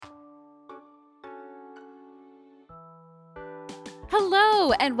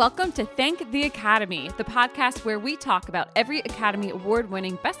Hello, and welcome to Thank the Academy, the podcast where we talk about every Academy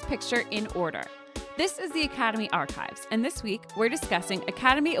Award-winning Best Picture in order. This is the Academy Archives, and this week we're discussing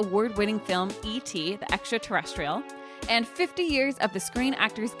Academy Award-winning film E.T., the Extra-Terrestrial, and 50 years of the Screen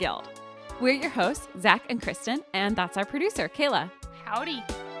Actors Guild. We're your hosts, Zach and Kristen, and that's our producer, Kayla. Howdy.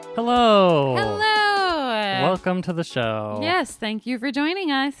 Hello. Hello. Welcome to the show. Yes, thank you for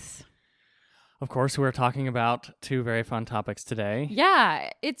joining us. Of course, we're talking about two very fun topics today.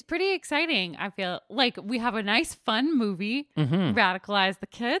 Yeah, it's pretty exciting. I feel like we have a nice, fun movie, Radicalize the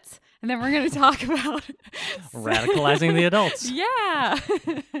Kids, and then we're going to talk about radicalizing the adults. Yeah.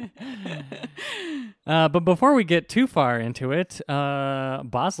 But before we get too far into it,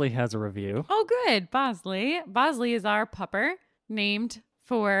 Bosley has a review. Oh, good. Bosley. Bosley is our pupper named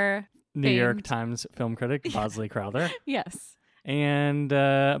for New York Times film critic Bosley Crowther. Yes. And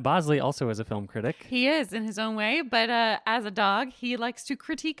Bosley also is a film critic. He is in his own way, but as a dog, he likes to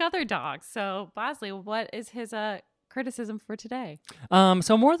critique other dogs. So, Bosley, what is his criticism for today?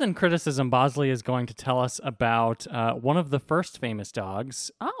 So more than criticism, Bosley is going to tell us about one of the first famous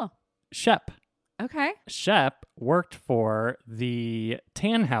dogs, Shep. Okay. Shep worked for the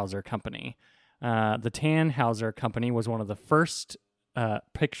Tannhauser Company. The Tannhauser Company was one of the first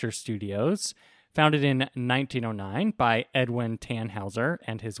picture studios, founded in 1909 by Edwin Tannhauser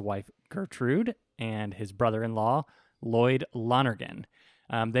and his wife Gertrude and his brother-in-law Lloyd Lonergan.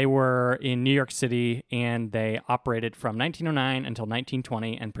 They were in New York City, and they operated from 1909 until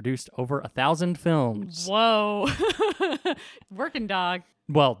 1920 and produced over 1,000 films. Whoa. Working dog.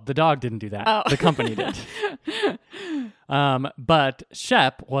 Well, the dog didn't do that. Oh. The company did. But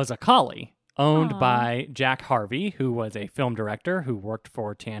Shep was a collie owned by Jack Harvey, who was a film director who worked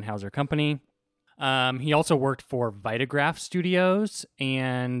for Tannhauser Company. He also worked for Vitagraph Studios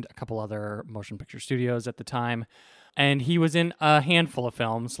and a couple other motion picture studios at the time. And he was in a handful of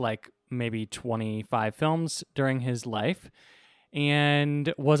films, like maybe 25 films during his life,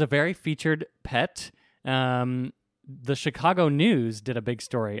 and was a very featured pet. The Chicago News did a big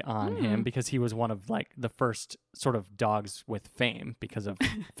story on him because he was one of like the first sort of dogs with fame because of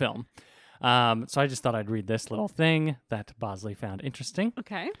film. So I just thought I'd read this little thing that Bosley found interesting.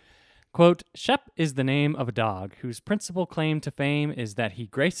 Okay. Quote, Shep is the name of a dog whose principal claim to fame is that he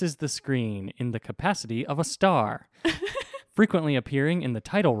graces the screen in the capacity of a star, frequently appearing in the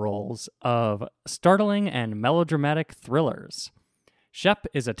title roles of startling and melodramatic thrillers. Shep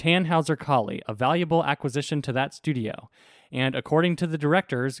is a Tannhauser collie, a valuable acquisition to that studio, and according to the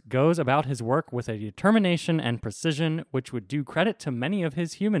directors, goes about his work with a determination and precision which would do credit to many of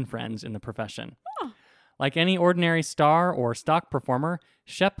his human friends in the profession. Oh. Like any ordinary star or stock performer,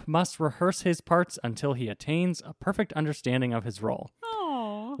 Shep must rehearse his parts until he attains a perfect understanding of his role.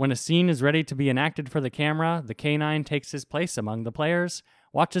 Aww. When a scene is ready to be enacted for the camera, the canine takes his place among the players,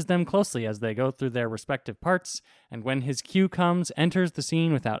 watches them closely as they go through their respective parts, and when his cue comes, enters the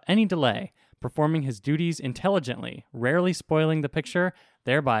scene without any delay, performing his duties intelligently, rarely spoiling the picture,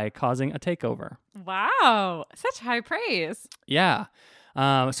 thereby causing a takeover. Wow. Such high praise. Yeah.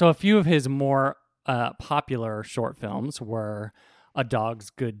 So a few of his more popular short films were A Dog's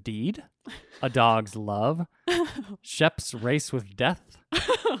Good Deed, A Dog's Love, Shep's Race with Death,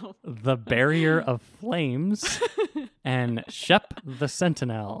 The Barrier of Flames, and Shep the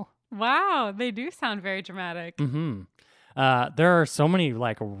Sentinel. Wow, they do sound very dramatic. Mm-hmm. There are so many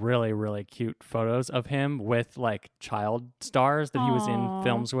like really, really cute photos of him with like child stars that he was in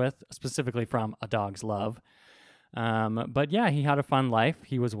films with, specifically from A Dog's Love. But yeah, he had a fun life.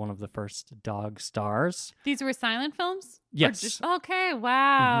 He was one of the first dog stars. These were silent films? Yes. Okay,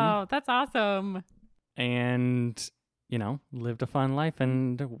 wow. That's awesome. And, lived a fun life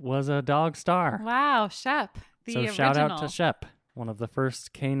and was a dog star. Wow, Shep, the original. Shout out to Shep, one of the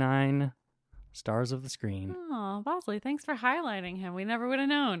first canine stars of the screen. Oh, Bosley, thanks for highlighting him. We never would have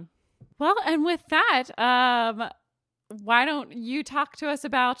known. Well, and with that, why don't you talk to us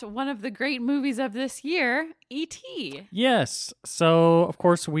about one of the great movies of this year, E.T.? Yes. So, of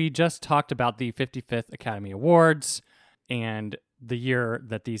course, we just talked about the 55th Academy Awards, and the year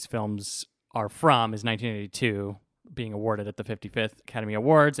that these films are from is 1982, being awarded at the 55th Academy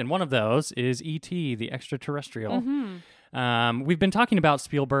Awards, and one of those is E.T., the Extra-Terrestrial. Mm-hmm. We've been talking about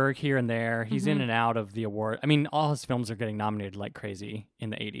Spielberg here and there. He's in and out of the award. I mean, all his films are getting nominated like crazy in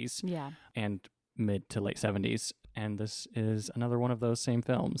the 80s and mid to late 70s. And this is another one of those same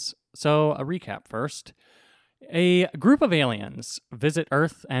films. So a recap first. A group of aliens visit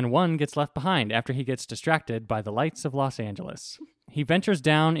Earth, and one gets left behind after he gets distracted by the lights of Los Angeles. He ventures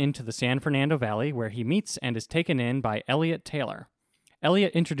down into the San Fernando Valley, where he meets and is taken in by Elliot Taylor.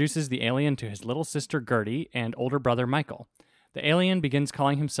 Elliot introduces the alien to his little sister Gertie and older brother Michael. The alien begins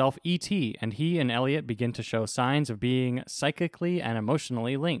calling himself E.T., and he and Elliot begin to show signs of being psychically and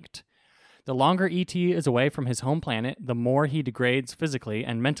emotionally linked. The longer E.T. is away from his home planet, the more he degrades physically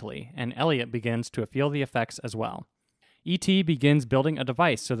and mentally, and Elliot begins to feel the effects as well. E.T. begins building a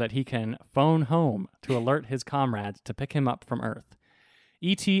device so that he can phone home to alert his comrades to pick him up from Earth.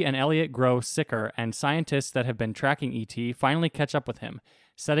 E.T. and Elliot grow sicker, and scientists that have been tracking E.T. finally catch up with him,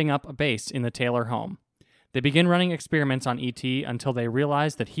 setting up a base in the Taylor home. They begin running experiments on E.T. until they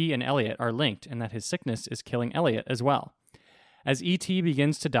realize that he and Elliot are linked and that his sickness is killing Elliot as well. As E.T.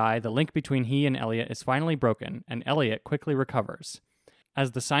 begins to die, the link between he and Elliot is finally broken, and Elliot quickly recovers.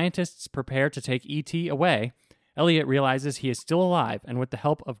 As the scientists prepare to take E.T. away, Elliot realizes he is still alive, and with the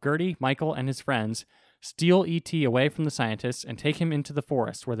help of Gertie, Michael, and his friends, steal E.T. away from the scientists and take him into the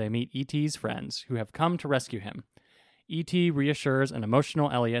forest where they meet E.T.'s friends, who have come to rescue him. E.T. reassures an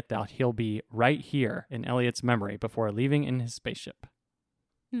emotional Elliot that he'll be right here in Elliot's memory before leaving in his spaceship.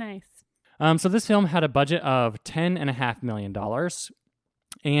 Nice. So this film had a budget of $10.5 million,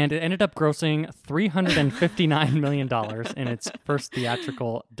 and it ended up grossing $359 million in its first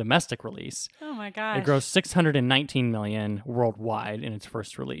theatrical domestic release. Oh my gosh. It grossed $619 million worldwide in its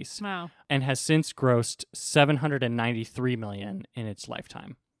first release. Wow. And has since grossed $793 million in its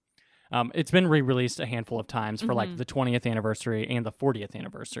lifetime. It's been re-released a handful of times for like the 20th anniversary and the 40th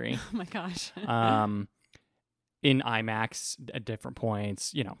anniversary. Oh my gosh. In IMAX at different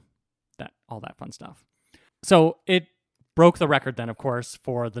points, all that fun stuff. So it broke the record then, of course,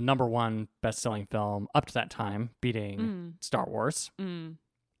 for the number one best-selling film up to that time, beating Star Wars. And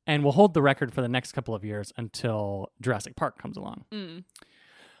will hold the record for the next couple of years until Jurassic Park comes along.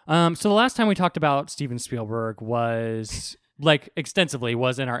 So the last time we talked about Steven Spielberg was... extensively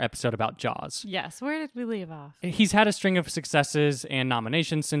was in our episode about Jaws. Yes, where did we leave off? He's had a string of successes and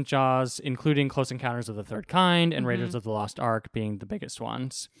nominations since Jaws, including Close Encounters of the Third Kind and Raiders of the Lost Ark being the biggest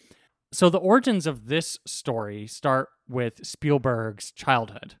ones. So the origins of this story start with Spielberg's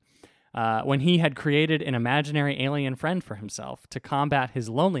childhood, when he had created an imaginary alien friend for himself to combat his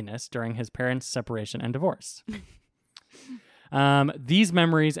loneliness during his parents' separation and divorce. These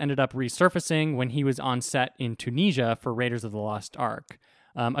memories ended up resurfacing when he was on set in Tunisia for Raiders of the Lost Ark,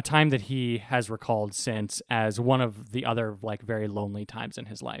 a time that he has recalled since as one of the other very lonely times in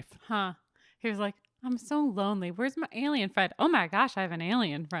his life. Huh. He was like, I'm so lonely. Where's my alien friend? Oh my gosh, I have an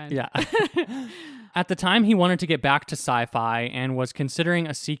alien friend. Yeah. At the time, he wanted to get back to sci-fi and was considering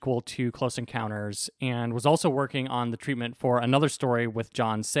a sequel to Close Encounters, and was also working on the treatment for another story with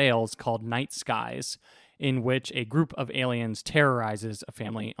John Sayles called Night Skies, in which a group of aliens terrorizes a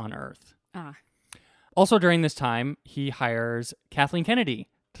family on Earth. Also during this time, he hires Kathleen Kennedy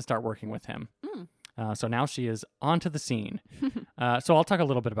to start working with him. So now she is onto the scene. So I'll talk a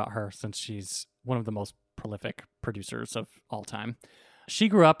little bit about her since she's one of the most prolific producers of all time. She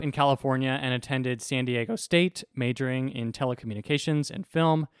grew up in California and attended San Diego State, majoring in telecommunications and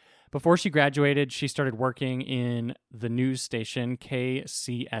film. Before she graduated, she started working in the news station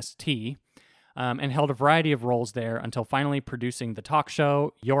KCST, and held a variety of roles there until finally producing the talk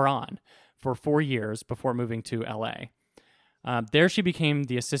show You're On for 4 years before moving to LA. There she became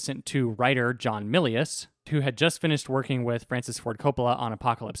the assistant to writer John Milius, who had just finished working with Francis Ford Coppola on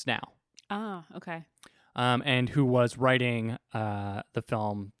Apocalypse Now. Okay. And who was writing the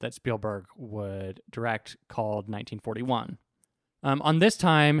film that Spielberg would direct called 1941. On this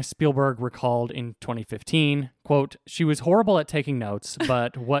time, Spielberg recalled in 2015, quote, "She was horrible at taking notes,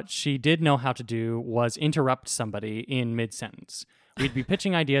 but what she did know how to do was interrupt somebody in mid-sentence. We'd be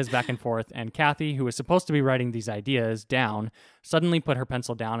pitching ideas back and forth, and Kathy, who was supposed to be writing these ideas down, suddenly put her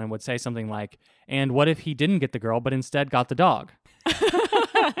pencil down and would say something like, 'And what if he didn't get the girl, but instead got the dog?'"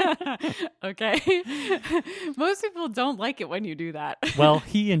 Okay. Most people don't like it when you do that. Well,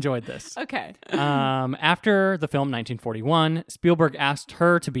 he enjoyed this. Okay. After the film 1941, Spielberg asked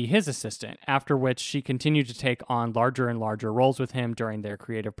her to be his assistant, after which she continued to take on larger and larger roles with him during their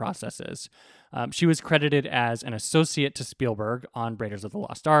creative processes. She was credited as an associate to Spielberg on Raiders of the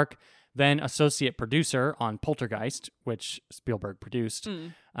Lost Ark, then associate producer on Poltergeist, which Spielberg produced,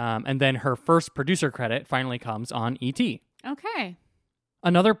 and then her first producer credit finally comes on E.T. Okay.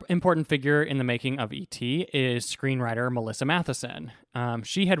 Another important figure in the making of E.T. is screenwriter Melissa Matheson.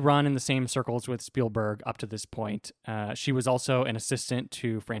 She had run in the same circles with Spielberg up to this point. She was also an assistant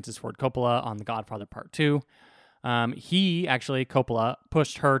to Francis Ford Coppola on The Godfather Part 2. Coppola,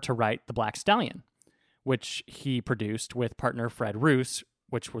 pushed her to write The Black Stallion, which he produced with partner Fred Roos,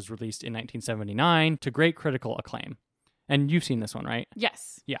 which was released in 1979 to great critical acclaim. And you've seen this one, right?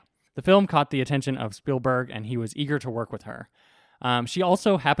 Yes. Yeah. The film caught the attention of Spielberg, and he was eager to work with her. She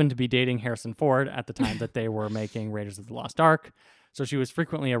also happened to be dating Harrison Ford at the time that they were making Raiders of the Lost Ark. So she was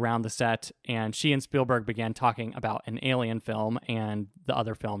frequently around the set, and she and Spielberg began talking about an Alien film and the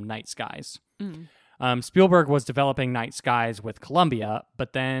other film, Night Skies. Spielberg was developing Night Skies with Columbia,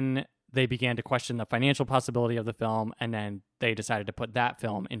 but then they began to question the financial possibility of the film, and then they decided to put that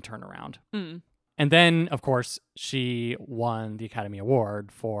film in turnaround. And then, of course, she won the Academy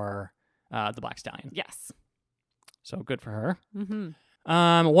Award for The Black Stallion. Yes. So good for her.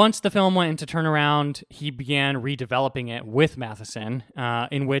 Once the film went into turnaround, he began redeveloping it with Matheson,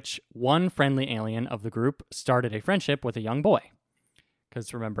 in which one friendly alien of the group started a friendship with a young boy.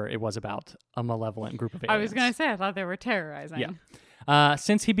 Because remember, it was about a malevolent group of aliens. I was going to say, I thought they were terrorizing. Yeah.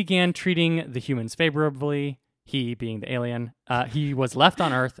 Since he began treating the humans favorably, he being the alien, he was left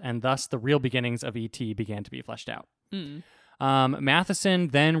on Earth, and thus the real beginnings of E.T. began to be fleshed out. Matheson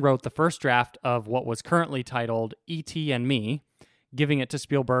then wrote the first draft of what was currently titled E.T. and Me, giving it to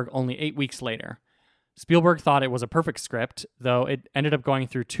Spielberg only 8 weeks later. Spielberg thought it was a perfect script, though it ended up going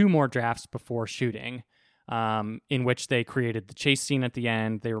through 2 more drafts before shooting, in which they created the chase scene at the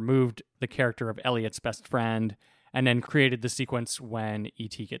end, they removed the character of Elliot's best friend, and then created the sequence when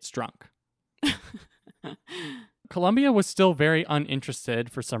E.T. gets drunk. Columbia was still very uninterested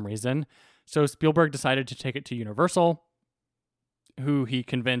for some reason, so Spielberg decided to take it to Universal, who he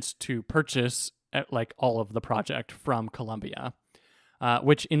convinced to purchase all of the project from Columbia,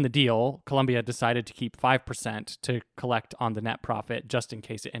 which in the deal, Columbia decided to keep 5% to collect on the net profit just in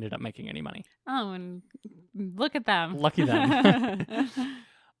case it ended up making any money. Oh, and look at them. Lucky them.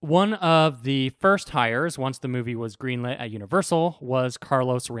 One of the first hires, once the movie was greenlit at Universal, was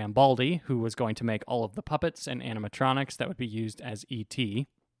Carlos Rambaldi, who was going to make all of the puppets and animatronics that would be used as E.T.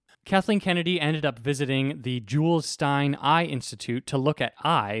 Kathleen Kennedy ended up visiting the Jules Stein Eye Institute to look at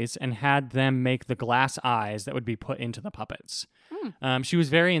eyes and had them make the glass eyes that would be put into the puppets. She was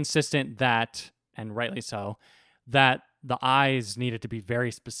very insistent that, and rightly so, that the eyes needed to be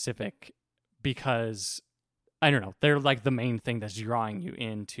very specific because, I don't know, they're like the main thing that's drawing you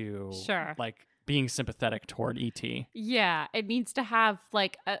into like being sympathetic toward E.T. Yeah, it needs to have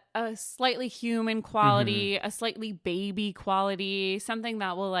like a slightly human quality, a slightly baby quality, something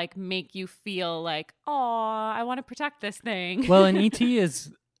that will like make you feel like, oh, I want to protect this thing. Well, and E.T.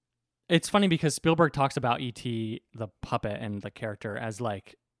 it's funny because Spielberg talks about E.T., the puppet and the character, as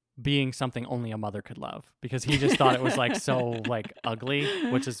like being something only a mother could love, because he just thought it was like so like ugly,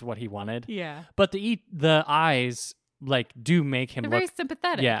 which is what he wanted. Yeah. But the eyes like do make him They're look very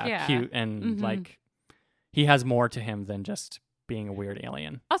sympathetic. Yeah. cute, and like he has more to him than just being a weird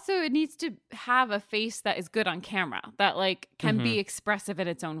alien. Also, it needs to have a face that is good on camera, that like can be expressive in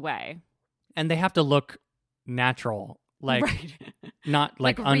its own way. And they have to look natural, like not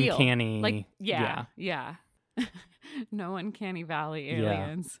like uncanny. Like yeah. No uncanny valley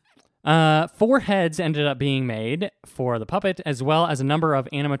aliens. 4 heads ended up being made for the puppet, as well as a number of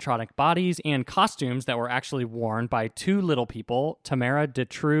animatronic bodies and costumes that were actually worn by 2 little people, Tamara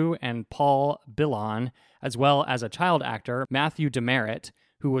Detrue and Paul Billon, as well as a child actor, Matthew Demerit,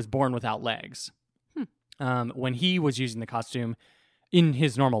 who was born without legs. When he was using the costume, in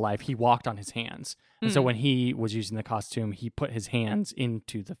his normal life, he walked on his hands. And so when he was using the costume, he put his hands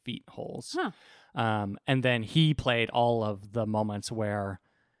into the feet holes. And then he played all of the moments where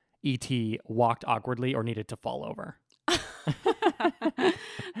E.T. walked awkwardly or needed to fall over.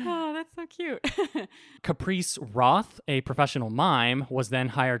 Oh, that's so cute. Caprice Roth, a professional mime, was then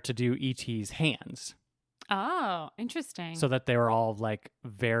hired to do E.T.'s hands. Oh, interesting. So that they were all like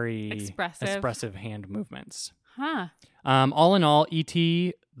very expressive hand movements. All in all,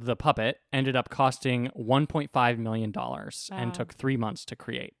 E.T. the puppet ended up costing $1.5 million and took 3 months to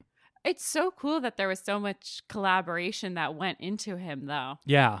create. It's so cool that there was so much collaboration that went into him, though.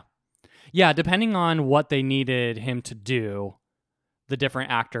 Yeah. Yeah, depending on what they needed him to do, the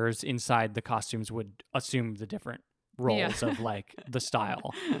different actors inside the costumes would assume the different roles of like the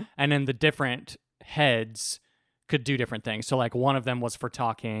style. And then the different heads could do different things. So like one of them was for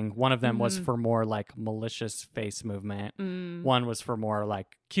talking, one of them was for more like malicious face movement, one was for more like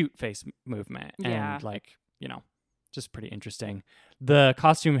cute face movement, and like, you know, just pretty interesting. The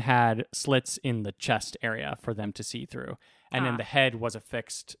costume had slits in the chest area for them to see through, and then the head was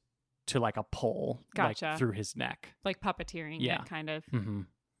affixed to like a pole like through his neck, like puppeteering it, kind of.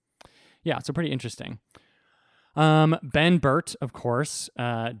 Yeah, so pretty interesting. Ben Burtt, of course,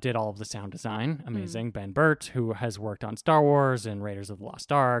 did all of the sound design. Amazing. Ben Burtt, who has worked on Star Wars and Raiders of the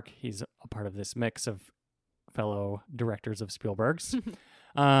Lost Ark. He's a part of this mix of fellow directors of Spielberg's.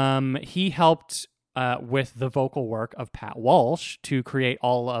 He helped with the vocal work of Pat Walsh to create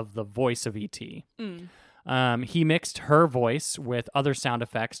all of the voice of E.T. He mixed her voice with other sound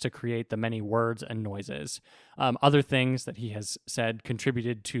effects to create the many words and noises. Other things that he has said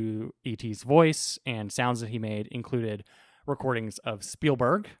contributed to E.T.'s voice and sounds that he made included recordings of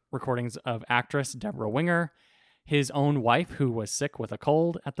Spielberg, recordings of actress Deborah Winger, his own wife, who was sick with a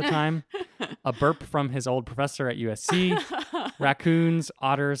cold at the time, a burp from his old professor at USC, raccoons,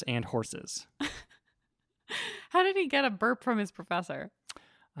 otters, and horses. How did he get a burp from his professor?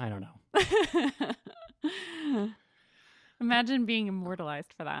 I don't know. Imagine being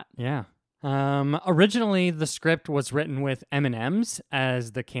immortalized for that. Yeah. Originally, the script was written with M&Ms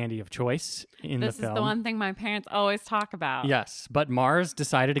as the candy of choice in the film. This is the one thing my parents always talk about. Yes, but Mars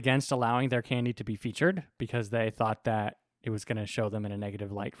decided against allowing their candy to be featured because they thought that it was going to show them in a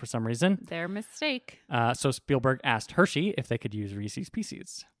negative light for some reason. Their mistake. So Spielberg asked Hershey if they could use Reese's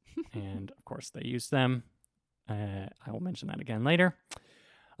Pieces. And, of course, they used them. I will mention that again later.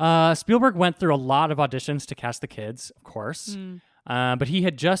 Spielberg went through a lot of auditions to cast the kids, of course. But he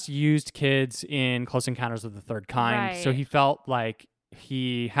had just used kids in Close Encounters of the Third Kind, so he felt like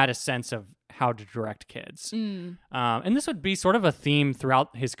he had a sense of how to direct kids. And this would be sort of a theme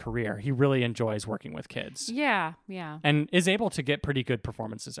throughout his career. He really enjoys working with kids. Yeah. And is able to get pretty good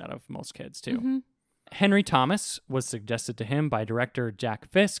performances out of most kids, too. Henry Thomas was suggested to him by director Jack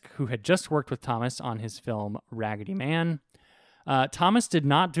Fisk, who had just worked with Thomas on his film Raggedy Man. Thomas did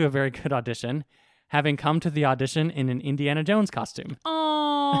not do a very good audition, having come to the audition in an Indiana Jones costume.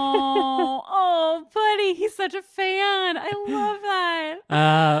 Oh, buddy, he's such a fan. I love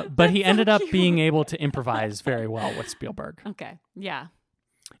that. But he ended up being able to improvise very well with Spielberg. Okay, yeah.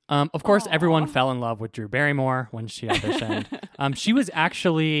 Of course, everyone fell in love with Drew Barrymore when she auditioned. She was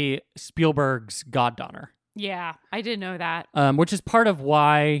actually Spielberg's goddaughter. Yeah, I did know that. Which is part of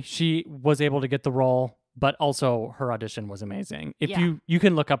why she was able to get the role, but also her audition was amazing. If you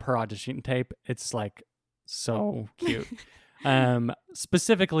can look up her audition tape, it's like so cute.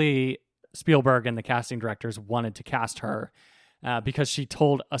 Specifically, Spielberg and the casting directors wanted to cast her because she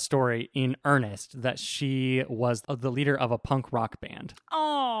told a story in earnest that she was the leader of a punk rock band.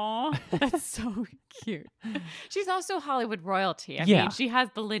 Oh, that's so cute. She's also Hollywood royalty. I mean, she has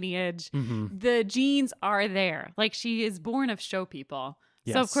the lineage. The genes are there. Like, she is born of show people.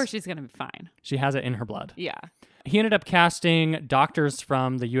 Yes. So, of course, she's going to be fine. She has it in her blood. Yeah. He ended up casting doctors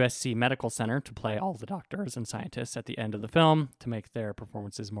from the USC Medical Center to play all the doctors and scientists at the end of the film to make their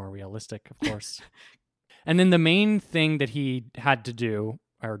performances more realistic, of course. And then the main thing that he had to do,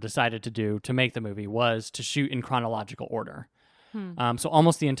 or decided to do, to make the movie was to shoot in chronological order. So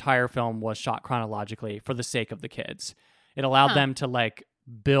almost the entire film was shot chronologically for the sake of the kids. It allowed them to, like,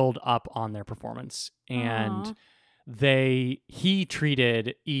 build up on their performance. And he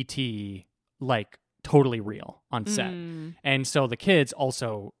treated E.T. like totally real on set. And so the kids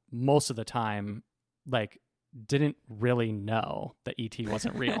also, most of the time, like, didn't really know that E.T.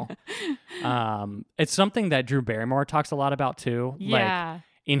 wasn't real. It's something that Drew Barrymore talks a lot about too. Yeah. Like,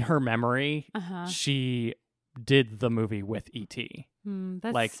 in her memory, she did the movie with E.T.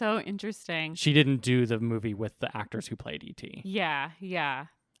 That's like, so interesting. She didn't do the movie with the actors who played E.T. Yeah.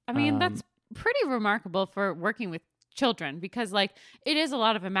 I mean, that's pretty remarkable for working with children because, like, it is a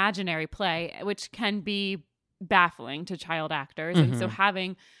lot of imaginary play, which can be baffling to child actors. And so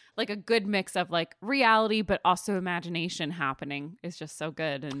having like a good mix of like reality but also imagination happening is just so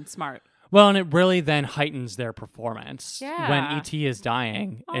good and smart. Well, and it really then heightens their performance. Yeah. When E.T. is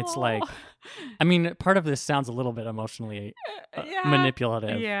dying, it's like, I mean, part of this sounds a little bit emotionally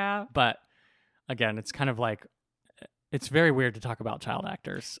manipulative. Yeah. But again, it's kind of like, it's very weird to talk about child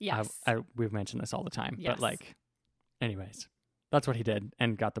actors. Yes. We've mentioned this all the time. Yes. But like, anyways, that's what he did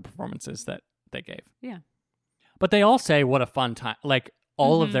and got the performances that they gave. Yeah. But they all say what a fun time. Like,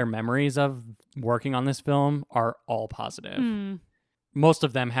 all of their memories of working on this film are all positive. Most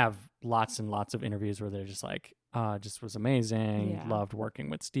of them have lots and lots of interviews where they're just like, just was amazing. Yeah. Loved working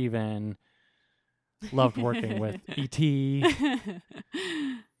with Steven. Loved working with E.T.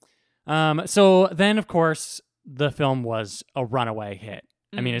 So then, of course, the film was a runaway hit.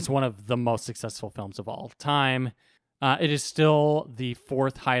 I mean, it's one of the most successful films of all time. It is still the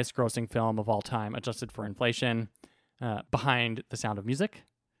fourth highest grossing film of all time, adjusted for inflation, behind The Sound of Music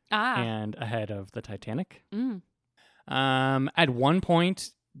and ahead of The Titanic. At one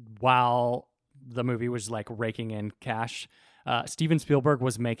point, while the movie was like raking in cash, Steven Spielberg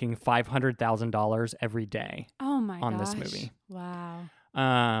was making $500,000 every day on this movie. Wow.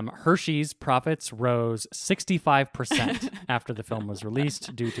 Hershey's profits rose 65% after the film was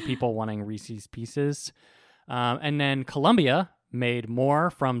released due to people wanting Reese's Pieces. And then Columbia made more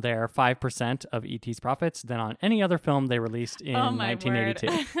from their 5% of E.T.'s profits than on any other film they released in 1982.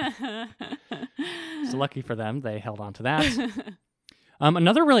 So lucky for them, they held on to that.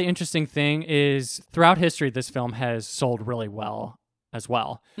 Another really interesting thing is throughout history, this film has sold really well as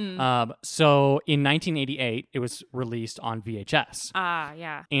well. So in 1988, it was released on VHS.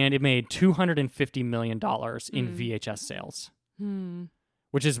 Yeah. And it made $250 million in VHS sales,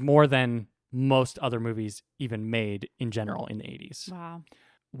 which is more than most other movies even made in general in the 80s. Wow.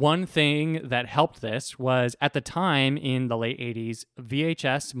 One thing that helped this was at the time in the late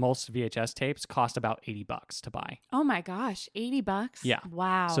 80s, most VHS tapes cost about $80 to buy. Oh my gosh, $80? Yeah.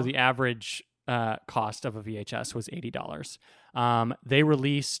 Wow. So the average cost of a VHS was $80. They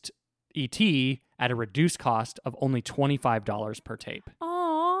released E.T. at a reduced cost of only $25 per tape.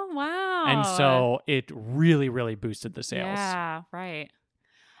 Oh, wow. And so it really, really boosted the sales. Yeah, right.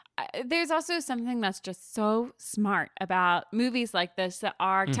 There's also something that's just so smart about movies like this that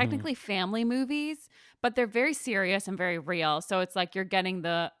are technically family movies, but they're very serious and very real. So it's like you're getting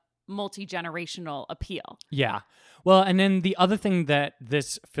the multi-generational appeal. Yeah. Well, and then the other thing that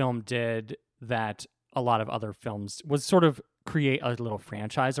this film did that a lot of other films was sort of create a little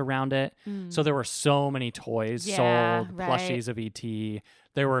franchise around it. So there were so many toys sold, plushies of E.T.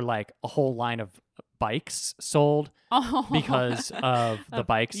 There were like a whole line of bikes sold because of the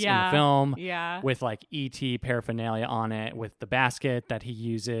bikes in the film with like E.T. paraphernalia on it with the basket that he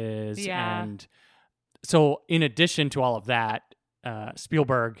uses. And so in addition to all of that,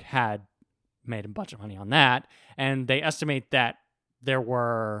 Spielberg had made a bunch of money on that. And they estimate that there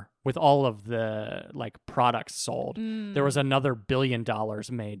were, with all of the like products sold, there was another $1 billion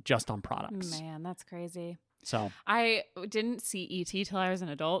made just on products. Man, that's crazy. So I didn't see E.T. till I was an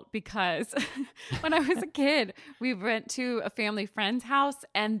adult because when I was a kid, we went to a family friend's house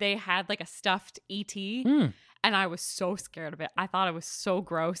and they had like a stuffed E.T. And I was so scared of it. I thought it was so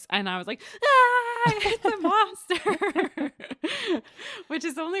gross. And I was like, it's a monster. Which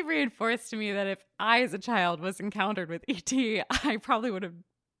is only reinforced to me that if I as a child was encountered with E.T., I probably would have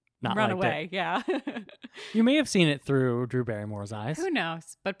run away. Yeah. You may have seen it through Drew Barrymore's eyes. Who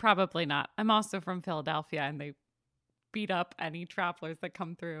knows? But probably not. I'm also from Philadelphia and they beat up any travelers that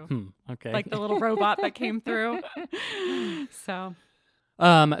come through. Okay. Like the little robot that came through. So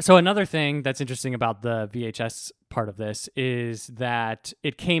another thing that's interesting about the VHS part of this is that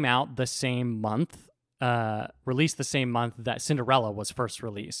it came out the same month, released the same month that Cinderella was first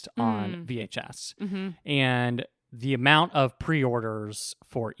released on VHS. And the amount of pre-orders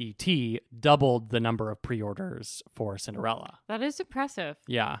for E.T. doubled the number of pre-orders for Cinderella. That is impressive.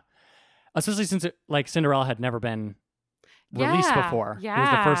 Yeah. Especially since Cinderella had never been released before. Yeah. It was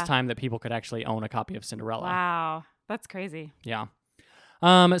the first time that people could actually own a copy of Cinderella. Wow. That's crazy. Yeah.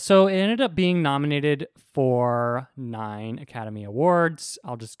 So it ended up being nominated for 9 Academy Awards.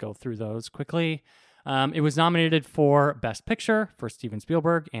 I'll just go through those quickly. It was nominated for Best Picture for Steven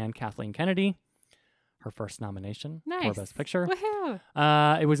Spielberg and Kathleen Kennedy. Her first nomination for Best Picture.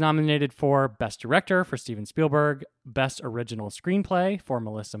 Woohoo! It was nominated for Best Director for Steven Spielberg, Best Original Screenplay for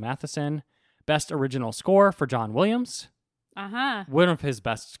Melissa Matheson, Best Original Score for John Williams. One of his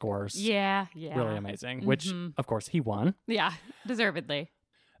best scores. Yeah. Really amazing, which, of course, he won. Yeah, deservedly.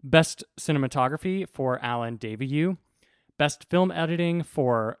 Best Cinematography for Alan Daviau. Best Film Editing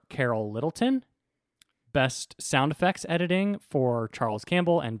for Carol Littleton. Best Sound Effects Editing for Charles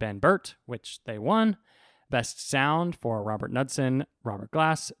Campbell and Ben Burt, which they won. Best Sound for Robert Knudsen, Robert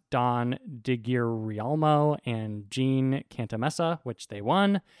Glass, Don DiGiurielmo, and Gene Cantamessa, which they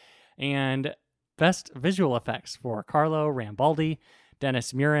won. And Best Visual Effects for Carlo Rambaldi,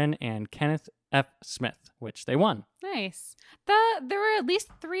 Dennis Murin, and Kenneth F. Smith, which they won. Nice. There were at least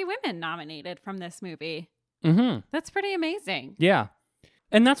 3 women nominated from this movie. That's pretty amazing. Yeah.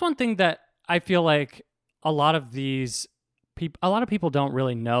 And that's one thing that I feel like a lot of people don't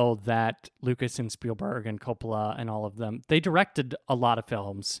really know, that Lucas and Spielberg and Coppola and all of them, they directed a lot of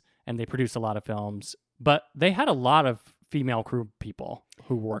films and they produced a lot of films, but they had a lot of female crew people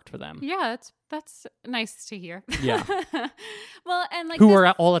who worked for them. Yeah, that's nice to hear. Yeah. Well, and who were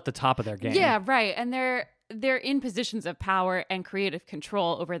all at the top of their game. Yeah, right. And they're in positions of power and creative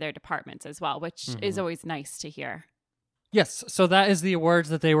control over their departments as well, which is always nice to hear. Yes, so that is the awards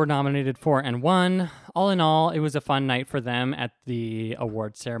that they were nominated for and won. All in all, it was a fun night for them at the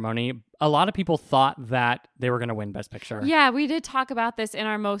award ceremony. A lot of people thought that they were going to win Best Picture. Yeah, we did talk about this in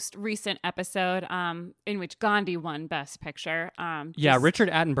our most recent episode, in which Gandhi won Best Picture. Richard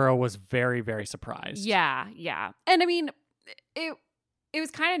Attenborough was very, very surprised. Yeah. And I mean, it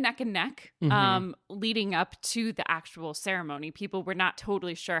was kind of neck and neck leading up to the actual ceremony. People were not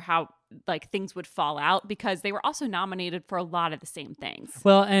totally sure how like things would fall out because they were also nominated for a lot of the same things.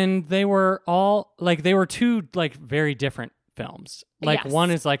 Well, and they were all like, they were two like very different films. Like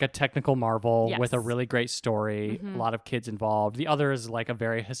one is like a technical marvel with a really great story, a lot of kids involved. The other is like a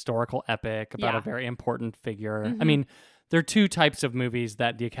very historical epic about a very important figure. I mean, there are two types of movies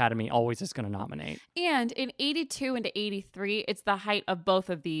that the Academy always is going to nominate. And in 82 and 83, it's the height of both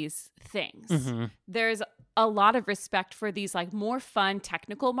of these things. There's a lot of respect for these like more fun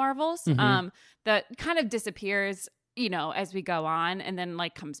technical marvels that kind of disappears, you know, as we go on and then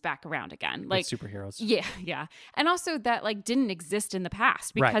like comes back around again. Like with superheroes. Yeah. And also that like didn't exist in the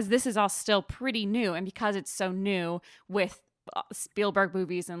past because this is all still pretty new. And because it's so new with Spielberg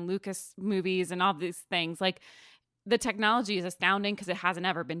movies and Lucas movies and all these things, like the technology is astounding because it hasn't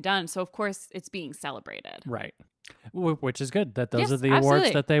ever been done. So, of course, it's being celebrated. Right. Which is good that those are the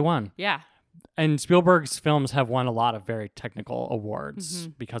awards that they won. Yeah. And Spielberg's films have won a lot of very technical awards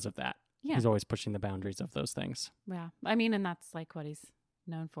because of that. Yeah. He's always pushing the boundaries of those things. Yeah. I mean, and that's like what he's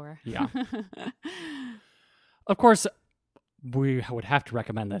known for. Yeah. Of course, we would have to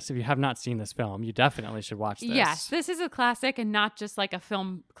recommend this. If you have not seen this film, you definitely should watch this. Yes, this is a classic and not just like a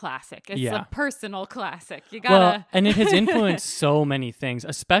film classic. It's a personal classic. You gotta... and it has influenced so many things,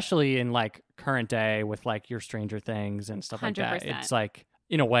 especially in like current day with like your Stranger Things and stuff 100%. Like that. It's like,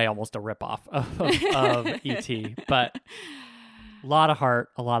 in a way, almost a ripoff of E.T., but a lot of heart,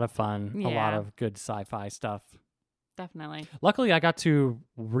 a lot of fun, a lot of good sci-fi stuff. Definitely. Luckily, I got to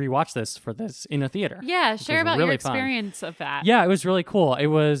rewatch this for this in a theater. Yeah, share about your experience of that. Yeah, it was really cool. It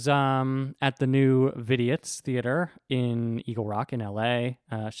was at the new Vidiots Theater in Eagle Rock in LA.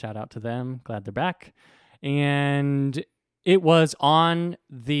 Shout out to them. Glad they're back. And it was on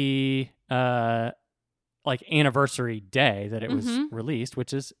the like anniversary day that it was released,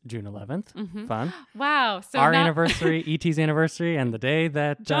 which is June 11th. Fun. Wow. So our anniversary, E.T.'s anniversary, and the day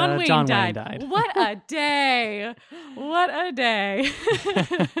that John Wayne died. What a day. What a day.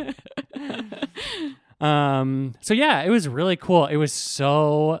 So yeah, it was really cool. It was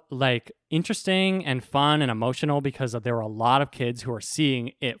so like interesting and fun and emotional because there were a lot of kids who were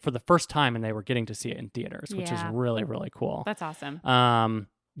seeing it for the first time and they were getting to see it in theaters, which is really, really cool. That's awesome.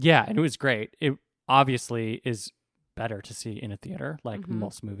 Yeah, and it was great. It obviously is better to see in a theater, like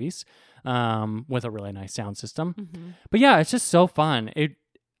most movies, with a really nice sound system. But yeah, it's just so fun.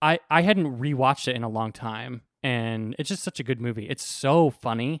 I hadn't rewatched it in a long time, and it's just such a good movie. It's so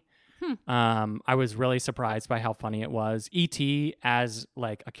funny. I was really surprised by how funny it was. E.T. as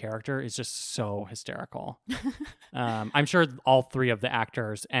like a character is just so hysterical. I'm sure all three of the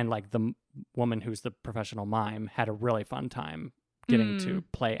actors and like the woman who's the professional mime had a really fun time getting to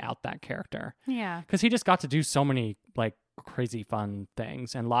play out that character. Yeah. Because he just got to do so many like crazy fun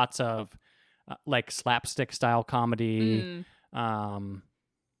things and lots of like slapstick style comedy. And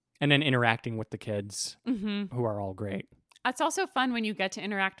then interacting with the kids who are all great. It's also fun when you get to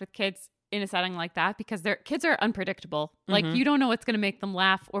interact with kids in a setting like that because kids are unpredictable. Like you don't know what's going to make them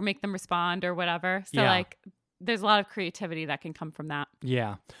laugh or make them respond or whatever. So like there's a lot of creativity that can come from that.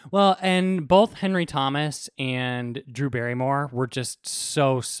 Yeah. Well, and both Henry Thomas and Drew Barrymore were just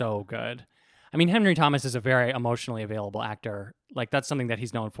so good. I mean, Henry Thomas is a very emotionally available actor. Like that's something that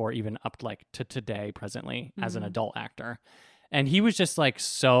he's known for even up like to today presently as an adult actor. And he was just like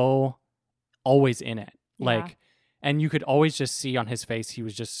so always in it. Like, and you could always just see on his face, he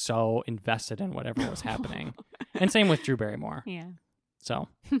was just so invested in whatever was happening. And same with Drew Barrymore. Yeah. So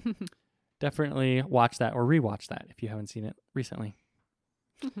definitely watch that or rewatch that if you haven't seen it recently.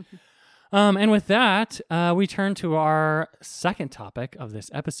 And with that, we turn to our second topic of this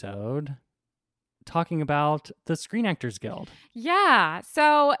episode, talking about the Screen Actors Guild. Yeah.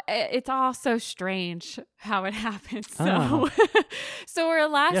 So it's all so strange how it happens. So, so we're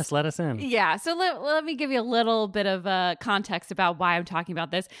last. Yes, let us in. Yeah. So let me give you a little bit of context about why I'm talking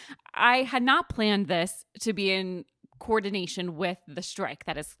about this. I had not planned this to be in coordination with the strike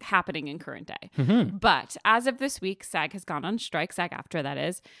that is happening in current day. But as of this week, SAG has gone on strike, SAG-AFTRA that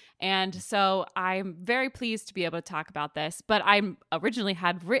is. And so I'm very pleased to be able to talk about this, but I originally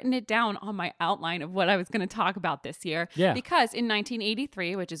had written it down on my outline of what I was going to talk about this year. Yeah. Because in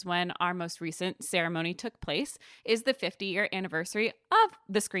 1983, which is when our most recent ceremony took place, is the 50-year anniversary of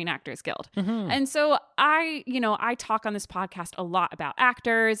the Screen Actors Guild. And so I talk on this podcast a lot about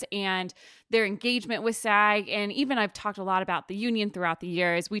actors and their engagement with SAG. And even I've talked a lot about the union throughout the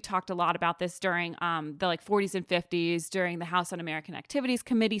years. We talked a lot about this during the like 40s and 50s, during the House Un-American Activities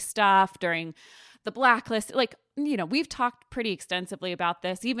Committee stuff, during the blacklist. Like, you know, we've talked pretty extensively about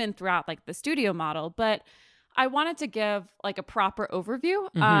this even throughout like the studio model. But I wanted to give like a proper overview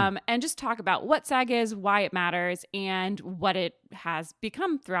and just talk about what SAG is, why it matters, and what it has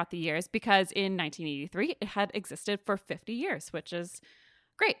become throughout the years, because in 1983, it had existed for 50 years, which is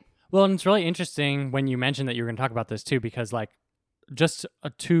great. Well, and it's really interesting when you mentioned that you were going to talk about this too, because like just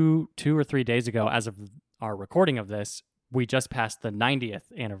 2 or 3 days ago, as of our recording of this, we just passed the 90th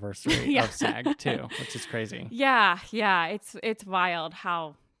anniversary of SAG too, which is crazy. Yeah. It's wild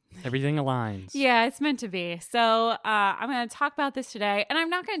how everything aligns. Yeah, it's meant to be. So I'm going to talk about this today, and I'm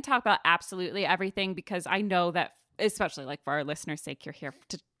not going to talk about absolutely everything, because I know that, especially like for our listeners' sake, you're here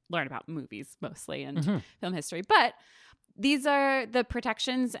to learn about movies mostly and film history. But these are the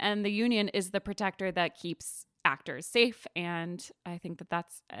protections, and the union is the protector that keeps actors safe, and I think that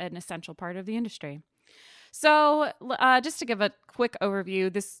that's an essential part of the industry. So just to give a quick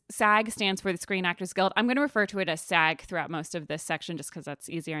overview, this SAG stands for the Screen Actors Guild. I'm going to refer to it as SAG throughout most of this section just because that's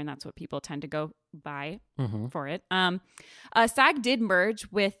easier and that's what people tend to go by for it. SAG did merge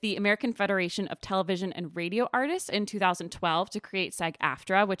with the American Federation of Television and Radio Artists in 2012 to create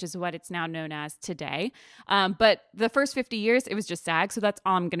SAG-AFTRA, which is what it's now known as today. But the first 50 years, it was just SAG, so that's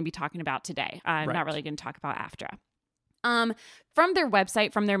all I'm going to be talking about today. I'm not really going to talk about AFTRA. From their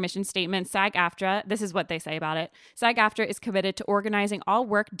website, from their mission statement, SAG-AFTRA, this is what they say about it. SAG-AFTRA is committed to organizing all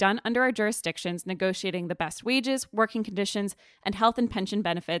work done under our jurisdictions, negotiating the best wages, working conditions, and health and pension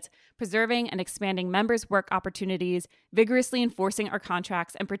benefits, preserving and expanding members' work opportunities, vigorously enforcing our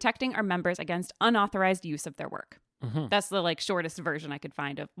contracts, and protecting our members against unauthorized use of their work. That's the like shortest version I could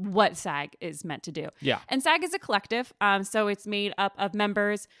find of what SAG is meant to do. Yeah. And SAG is a collective, so it's made up of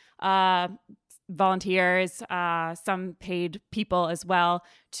members, volunteers, some paid people as well,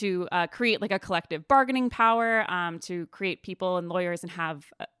 to create like a collective bargaining power, to create people and lawyers and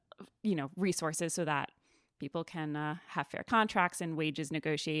have resources so that people can have fair contracts and wages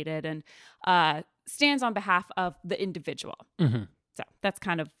negotiated, and stands on behalf of the individual. So that's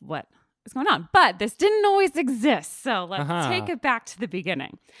kind of what is going on. But this didn't always exist. So let's take it back to the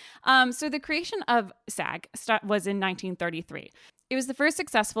beginning. So the creation of SAG was in 1933. It was the first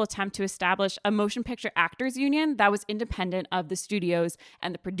successful attempt to establish a motion picture actors union that was independent of the studios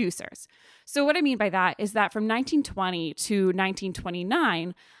and the producers. So what I mean by that is that from 1920 to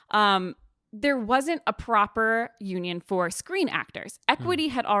 1929, there wasn't a proper union for screen actors. Equity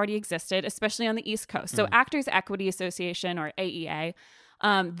had already existed, especially on the East Coast. So Actors Equity Association, or AEA,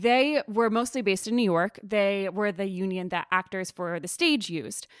 they were mostly based in New York. They were the union that actors for the stage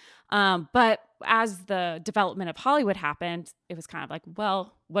used. But as the development of Hollywood happened, it was kind of like,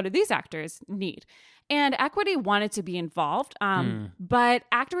 well, what do these actors need? And Equity wanted to be involved, but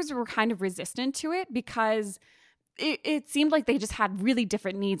actors were kind of resistant to it because it seemed like they just had really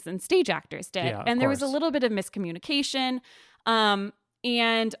different needs than stage actors did. Yeah, and there was a little bit of miscommunication.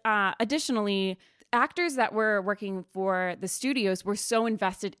 And additionally, actors that were working for the studios were so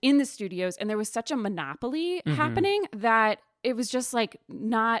invested in the studios, and there was such a monopoly happening that it was just like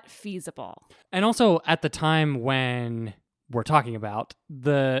not feasible. And also at the time when we're talking about,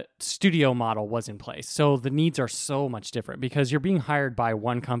 the studio model was in place. So the needs are so much different because you're being hired by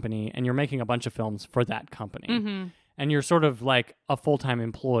one company and you're making a bunch of films for that company. And you're sort of like a full-time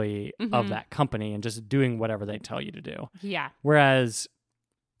employee of that company and just doing whatever they tell you to do. Yeah. Whereas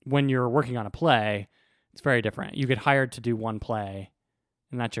when you're working on a play, it's very different. You get hired to do one play,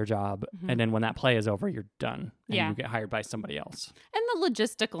 and that's your job. And then when that play is over, you're done. And you get hired by somebody else. And the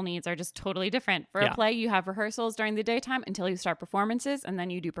logistical needs are just totally different. For a play, you have rehearsals during the daytime until you start performances, and then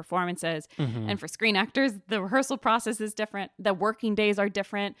you do performances. And for screen actors, the rehearsal process is different. The working days are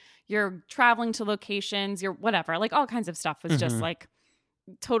different. You're traveling to locations, you're whatever. Like all kinds of stuff was just like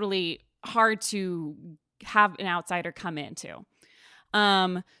totally hard to have an outsider come into.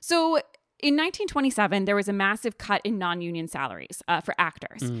 So in 1927, there was a massive cut in non-union salaries for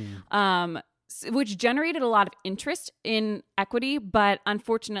actors, which generated a lot of interest in Equity, but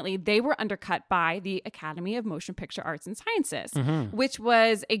unfortunately, they were undercut by the Academy of Motion Picture Arts and Sciences, which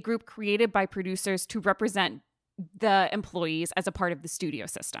was a group created by producers to represent the employees as a part of the studio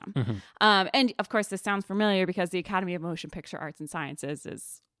system. And of course, this sounds familiar because the Academy of Motion Picture Arts and Sciences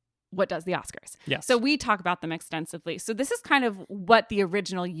is what does the Oscars. Yes. So we talk about them extensively. So this is kind of what the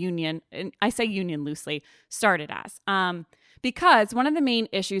original union, and I say union loosely, started as. Because one of the main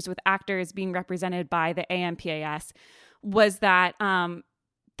issues with actors being represented by the AMPAS was that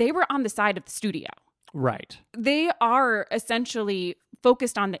they were on the side of the studio. Right. They are essentially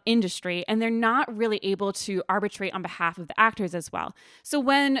focused on the industry, and they're not really able to arbitrate on behalf of the actors as well. So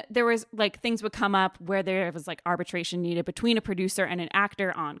when there was like things would come up where there was like arbitration needed between a producer and an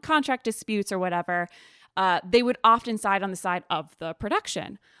actor on contract disputes or whatever, they would often side on the side of the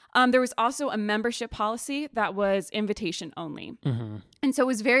production. There was also a membership policy that was invitation only. And so it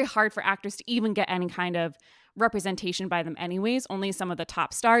was very hard for actors to even get any kind of representation by them anyways. Only some of the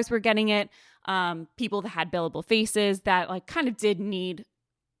top stars were getting it. People that had billable faces that like kind of did need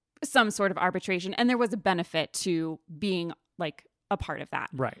some sort of arbitration. And there was a benefit to being like a part of that.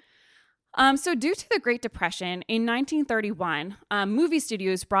 Right. So due to the Great Depression, in 1931, movie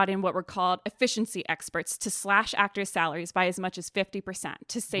studios brought in what were called efficiency experts to slash actors' salaries by as much as 50%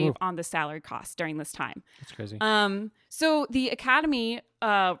 to save on the salary costs during this time. That's crazy. So the Academy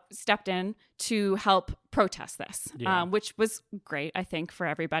stepped in to help protest this, which was great, I think, for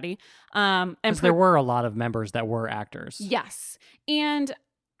everybody. And there were a lot of members that were actors. Yes. And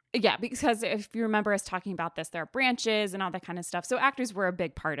yeah, because if you remember us talking about this, there are branches and all that kind of stuff. So actors were a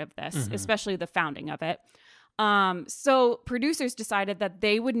big part of this, especially the founding of it. So producers decided that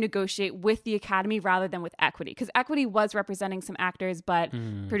they would negotiate with the Academy rather than with Equity, because Equity was representing some actors, but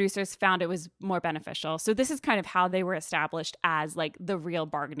producers found it was more beneficial. So this is kind of how they were established as like the real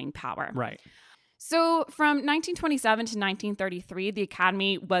bargaining power. Right. So from 1927 to 1933, the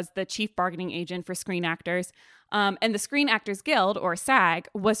Academy was the chief bargaining agent for screen actors. And the Screen Actors Guild, or SAG,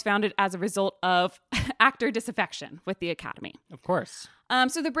 was founded as a result of actor disaffection with the Academy. Of course.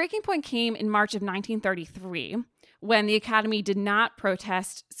 So the breaking point came in March of 1933 when the Academy did not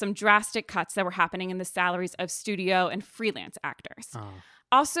protest some drastic cuts that were happening in the salaries of studio and freelance actors.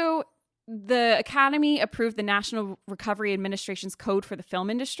 Also, the Academy approved the National Recovery Administration's Code for the Film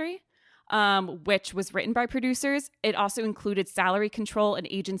Industry, which was written by producers. It also included salary control and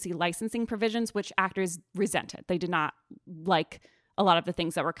agency licensing provisions, which actors resented. They did not like a lot of the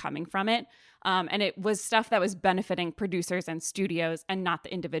things that were coming from it. And it was stuff that was benefiting producers and studios and not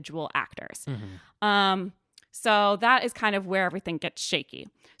the individual actors. So that is kind of where everything gets shaky.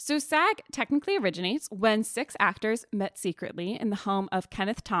 So SAG technically originates when 6 actors met secretly in the home of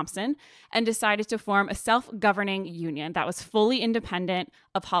Kenneth Thompson and decided to form a self-governing union that was fully independent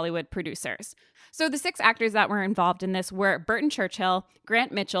of Hollywood producers. So the 6 actors that were involved in this were Burton Churchill,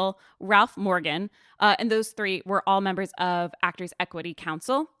 Grant Mitchell, Ralph Morgan, and those 3 were all members of Actors Equity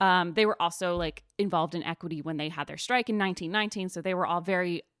Council. They were also like involved in Equity when they had their strike in 1919, so they were all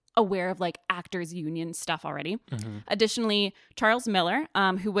very aware of like actors union stuff already. Additionally, Charles Miller,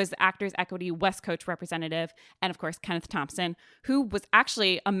 who was the Actors Equity West Coast representative, and of course Kenneth Thompson, who was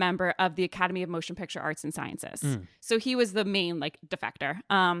actually a member of the Academy of Motion Picture Arts and Sciences. So he was the main like defector.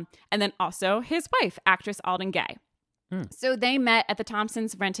 And then also his wife, actress Alden Gay. So they met at the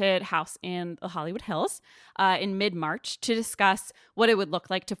Thompsons' rented house in the Hollywood Hills in mid-March to discuss what it would look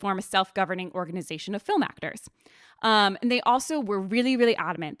like to form a self-governing organization of film actors. And they also were really, really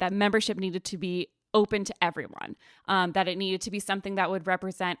adamant that membership needed to be open to everyone, that it needed to be something that would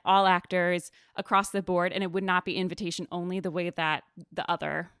represent all actors across the board, and it would not be invitation only the way that the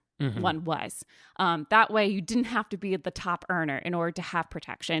other one was. That way, you didn't have to be the top earner in order to have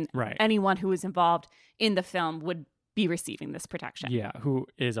protection. Right. Anyone who was involved in the film would be receiving this protection. Yeah, who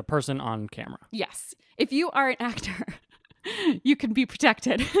is a person on camera. Yes. If you are an actor, you can be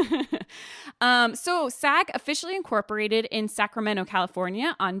protected. So SAG officially incorporated in Sacramento,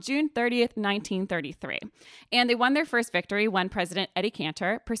 California on June 30th, 1933. And they won their first victory when President Eddie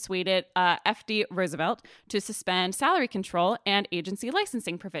Cantor persuaded F.D. Roosevelt to suspend salary control and agency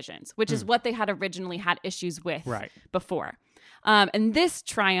licensing provisions, which is what they had originally had issues with before. And this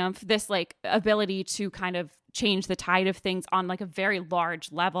triumph, this like ability to kind of change the tide of things on like a very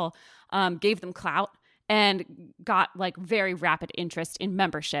large level, gave them clout and got like very rapid interest in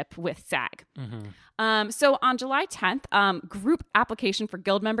membership with SAG. So on July 10th, group application for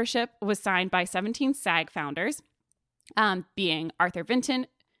guild membership was signed by 17 SAG founders, being Arthur Vinton,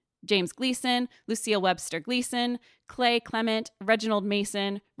 James Gleason, Lucille Webster Gleason, Clay Clement, Reginald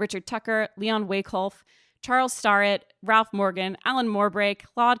Mason, Richard Tucker, Leon Wakeholf, Charles Starrett, Ralph Morgan, Alan Morbray,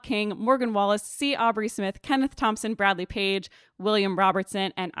 Claude King, Morgan Wallace, C. Aubrey Smith, Kenneth Thompson, Bradley Page, William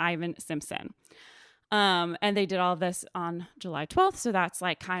Robertson, and Ivan Simpson. And they did all of this on July 12th. So that's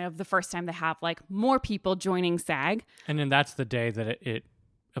like kind of the first time they have like more people joining SAG. And then that's the day that it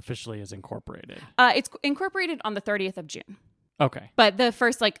officially is incorporated. It's incorporated on the 30th of June. Okay. But the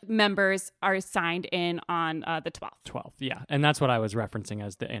first like members are signed in on the 12th. 12th, yeah. And that's what I was referencing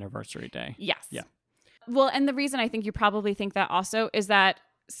as the anniversary day. Yes. Yeah. Well, and the reason I think you probably think that also is that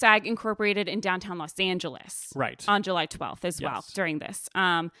SAG incorporated in downtown Los Angeles on July 12th as well during this.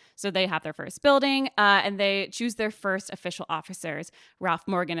 So they have their first building and they choose their first official officers. Ralph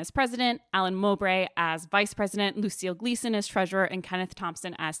Morgan as president, Alan Mowbray as vice president, Lucille Gleason as treasurer, and Kenneth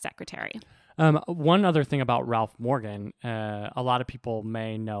Thompson as secretary. One other thing about Ralph Morgan, a lot of people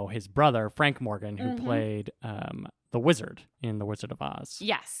may know his brother, Frank Morgan, who played the wizard in The Wizard of Oz.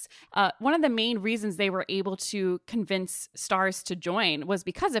 Yes. One of the main reasons they were able to convince stars to join was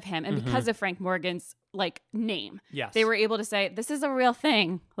because of him and because of Frank Morgan's name. Yes. They were able to say, this is a real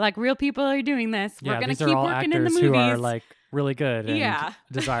thing. Like, real people are doing this. We're going to keep working in the movies. Who are really good and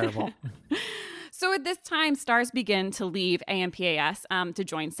desirable. So at this time, stars begin to leave AMPAS to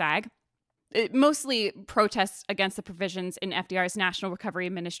join SAG. It mostly protests against the provisions in FDR's National Recovery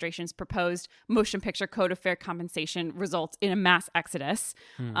Administration's proposed Motion Picture Code of Fair Compensation results in a mass exodus,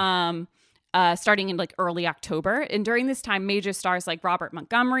 starting in early October. And during this time, major stars like Robert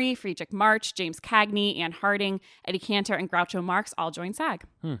Montgomery, Friedrich March, James Cagney, Anne Harding, Eddie Cantor, and Groucho Marx all joined SAG.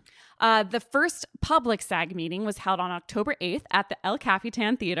 The first public SAG meeting was held on October 8th at the El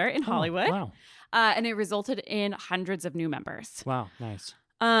Capitan Theater in Hollywood. Wow. And it resulted in hundreds of new members. Wow, nice.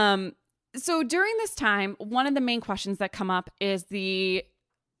 So during this time, one of the main questions that come up is the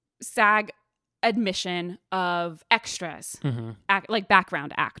SAG admission of extras,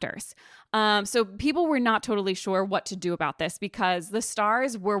 background actors. So people were not totally sure what to do about this because the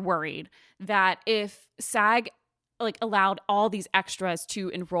stars were worried that if SAG allowed all these extras to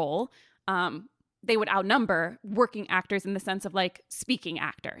enroll, they would outnumber working actors in the sense of speaking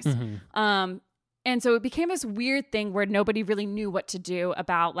actors. And so it became this weird thing where nobody really knew what to do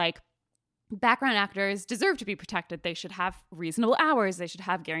about background actors deserve to be protected. They should have reasonable hours. They should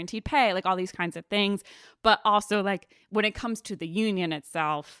have guaranteed pay, all these kinds of things. But also when it comes to the union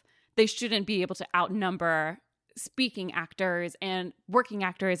itself, they shouldn't be able to outnumber speaking actors and working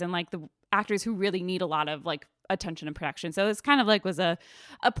actors and the actors who really need a lot of attention and protection. So it's kind of was a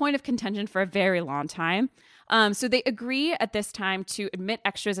point of contention for a very long time. So they agree at this time to admit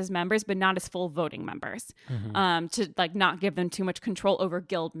extras as members, but not as full voting members, to not give them too much control over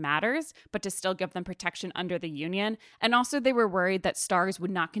guild matters, but to still give them protection under the union. And also they were worried that stars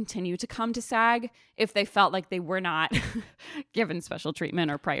would not continue to come to SAG if they felt like they were not given special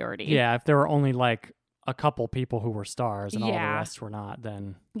treatment or priority. Yeah, if there were only a couple people who were stars and all the rest were not,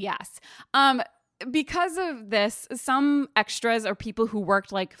 then... Yes. Because of this, some extras or people who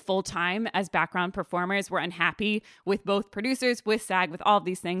worked full-time as background performers were unhappy with both producers, with SAG, with all of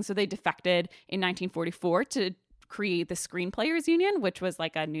these things. So they defected in 1944 to create the Screenplayers Union, which was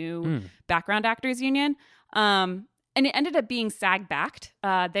a new background actors union. And it ended up being SAG-backed.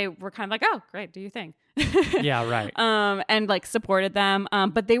 They were kind of oh, great, do your thing. Yeah, right. And supported them.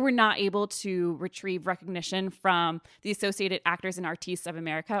 But they were not able to retrieve recognition from the Associated Actors and Artists of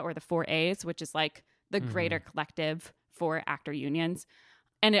America, or the 4As, which is the greater collective for actor unions.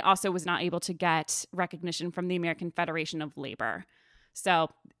 And it also was not able to get recognition from the American Federation of Labor. So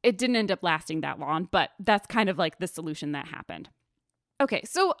it didn't end up lasting that long, but that's kind of the solution that happened. Okay,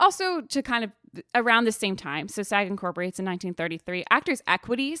 so also to kind of around the same time, so SAG incorporates in 1933, Actors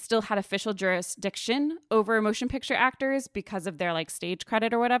Equity still had official jurisdiction over motion picture actors because of their stage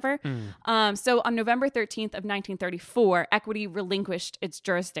credit or whatever. So on November 13th of 1934, Equity relinquished its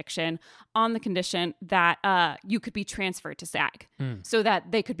jurisdiction on the condition that you could be transferred to SAG so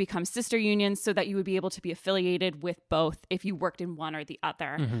that they could become sister unions so that you would be able to be affiliated with both if you worked in one or the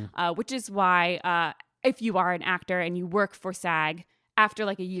other, which is why if you are an actor and you work for SAG, after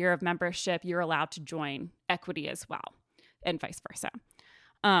a year of membership, you're allowed to join Equity as well, and vice versa,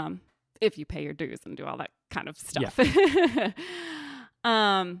 if you pay your dues and do all that kind of stuff. Yeah.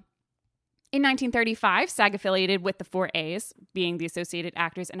 In 1935, SAG affiliated with the 4As, being the Associated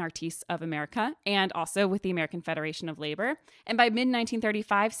Actors and Artists of America, and also with the American Federation of Labor. And by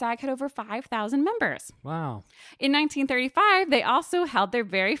mid-1935, SAG had over 5,000 members. Wow. In 1935, they also held their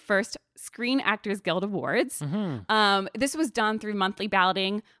very first Screen Actors Guild Awards. This was done through monthly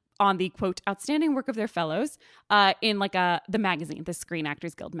balloting on the, quote, outstanding work of their fellows in the magazine, the Screen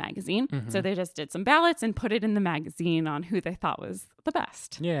Actors Guild magazine. So they just did some ballots and put it in the magazine on who they thought was the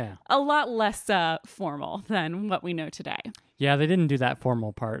best. Yeah. A lot less formal than what we know today. Yeah, they didn't do that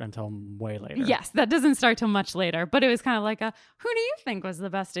formal part until way later. Yes, that doesn't start till much later. But it was kind of who do you think was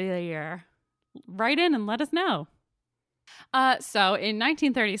the best of the year? Write in and let us know. So in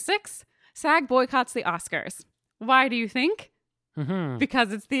 1936, SAG boycotts the Oscars. Why do you think?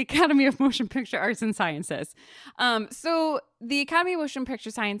 Because it's the Academy of Motion Picture Arts and Sciences. So the Academy of Motion Picture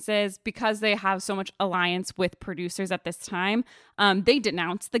Sciences, because they have so much alliance with producers at this time, they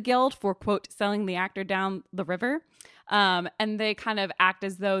denounce the guild for, quote, selling the actor down the river. And they kind of act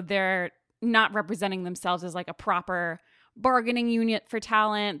as though they're not representing themselves as a proper bargaining unit for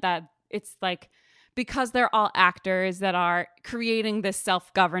talent, that it's because they're all actors that are creating this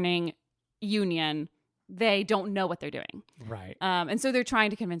self-governing union, they don't know what they're doing. Right. And so they're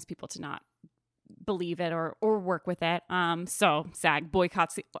trying to convince people to not believe it or work with it. So SAG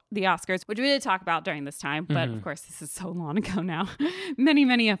boycotts the Oscars, which we did talk about during this time. But of course, this is so long ago now, many,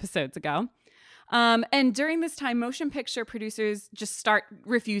 many episodes ago. And during this time, motion picture producers just start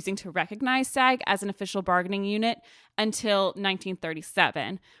refusing to recognize SAG as an official bargaining unit until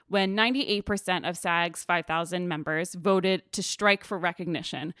 1937, when 98% of SAG's 5,000 members voted to strike for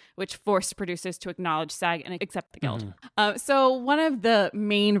recognition, which forced producers to acknowledge SAG and accept the guild. So one of the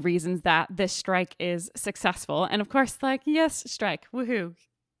main reasons that this strike is successful, and of course, like, yes, strike, woohoo,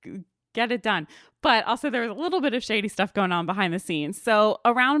 get it done. But also there was a little bit of shady stuff going on behind the scenes. So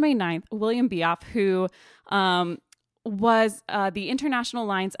around May 9th, William Beoff, who was the International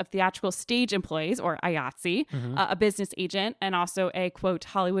Alliance of Theatrical Stage Employees, or IATSE, a business agent and also a, quote,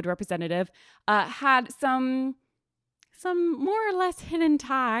 Hollywood representative, had some more or less hidden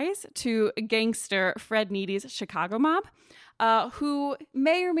ties to gangster Fred Needy's Chicago mob, who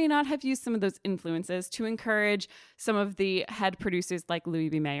may or may not have used some of those influences to encourage some of the head producers like Louis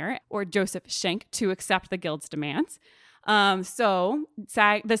B. Mayer or Joseph Schenck to accept the guild's demands. So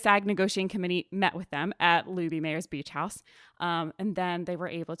the SAG negotiating committee met with them at Louis B. Mayer's beach house, and then they were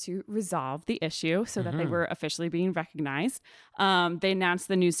able to resolve the issue so that they were officially being recognized. They announced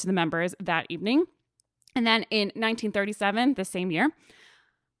the news to the members that evening. And then in 1937, the same year,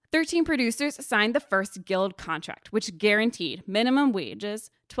 13 producers signed the first guild contract, which guaranteed minimum wages,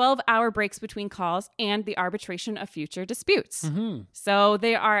 12-hour breaks between calls, and the arbitration of future disputes. So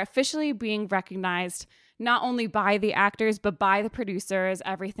they are officially being recognized not only by the actors, but by the producers.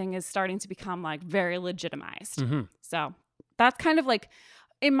 Everything is starting to become like very legitimized. So that's kind of like,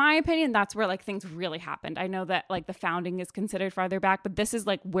 in my opinion, that's where like things really happened. I know that like the founding is considered farther back, but this is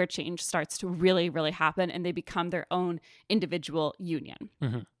like where change starts to really, really happen, and they become their own individual union.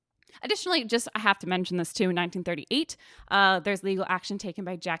 Additionally, just I have to mention this too, in 1938, there's legal action taken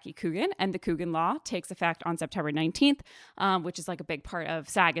by Jackie Coogan, and the Coogan Law takes effect on September 19th, which is like a big part of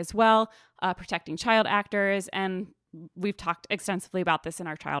SAG as well, protecting child actors. And we've talked extensively about this in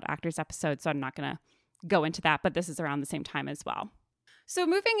our child actors episode, so I'm not going to go into that, but this is around the same time as well. So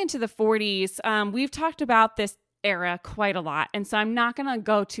moving into the 40s, we've talked about this era quite a lot, and so I'm not going to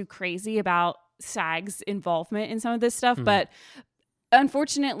go too crazy about SAG's involvement in some of this stuff, but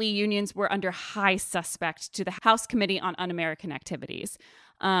unfortunately, unions were under high suspect to the House Committee on Un-American Activities,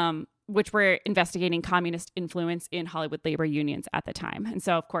 which were investigating communist influence in Hollywood labor unions at the time. And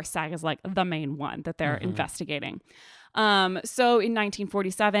so, of course, SAG is like the main one that they're investigating. So in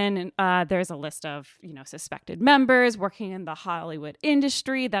 1947, there's a list of, suspected members working in the Hollywood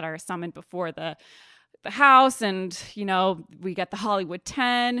industry that are summoned before the House. And, we get the Hollywood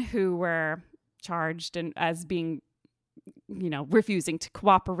 10 who were charged as being refusing to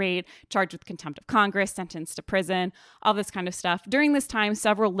cooperate, charged with contempt of Congress, sentenced to prison, all this kind of stuff. During this time,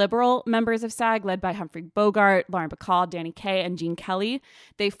 several liberal members of SAG, led by Humphrey Bogart, Lauren Bacall, Danny Kaye, and Gene Kelly,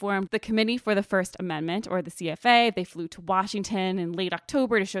 they formed the Committee for the First Amendment, or the CFA. They flew to Washington in late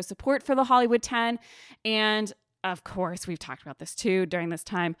October to show support for the Hollywood 10. And of course, we've talked about this too, during this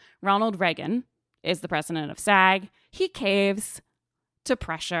time, Ronald Reagan is the president of SAG. He caves to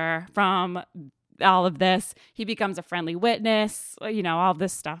pressure from all of this. He becomes a friendly witness, all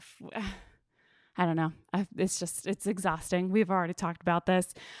this stuff. I don't know. It's exhausting. We've already talked about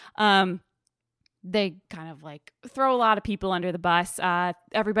this. They kind of like throw a lot of people under the bus.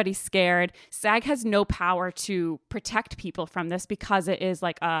 Everybody's scared. SAG has no power to protect people from this because it is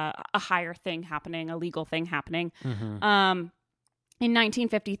like a higher thing happening, a legal thing happening. In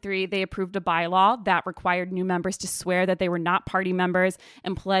 1953, they approved a bylaw that required new members to swear that they were not party members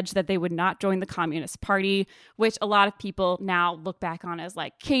and pledge that they would not join the Communist Party, which a lot of people now look back on as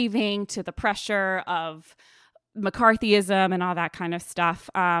like caving to the pressure of McCarthyism and all that kind of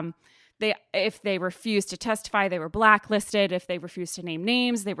stuff. If they refused to testify, they were blacklisted. If they refused to name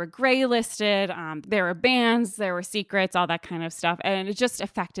names, they were gray listed. There were bans, there were secrets, all that kind of stuff. And it just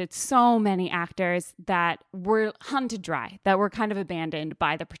affected so many actors that were hunted dry, that were kind of abandoned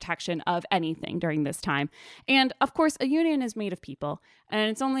by the protection of anything during this time. And of course, a union is made of people, and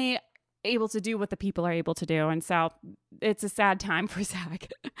it's only able to do what the people are able to do. And so it's a sad time for SAG.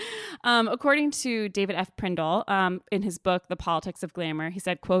 According to David F. Prindle, in his book, The Politics of Glamour, he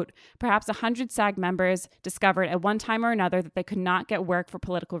said, quote, perhaps 100 SAG members discovered at one time or another that they could not get work for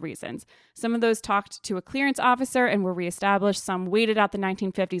political reasons. Some of those talked to a clearance officer and were reestablished. Some waited out the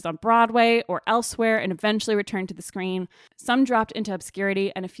 1950s on Broadway or elsewhere and eventually returned to the screen. Some dropped into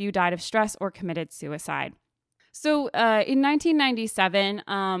obscurity, and a few died of stress or committed suicide. So in 1997,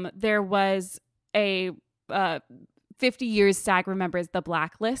 there was a 50 years SAG remembers the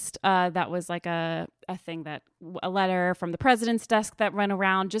blacklist. That was like a thing, that a letter from the president's desk that went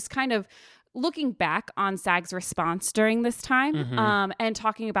around, just kind of looking back on SAG's response during this time and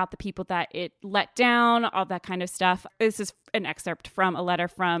talking about the people that it let down, all that kind of stuff. This is an excerpt from a letter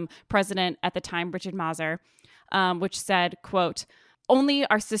from President at the time, Richard Mazur, which said, quote, "Only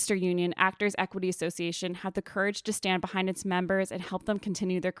our sister union, Actors Equity Association, had the courage to stand behind its members and help them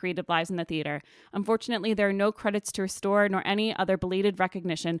continue their creative lives in the theater. Unfortunately, there are no credits to restore nor any other belated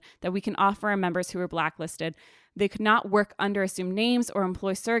recognition that we can offer our members who were blacklisted. They could not work under assumed names or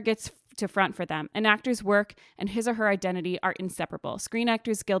employ surrogates to front for them. An actor's work and his or her identity are inseparable. Screen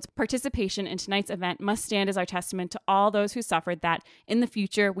Actors Guild's participation in tonight's event must stand as our testament to all those who suffered that, in the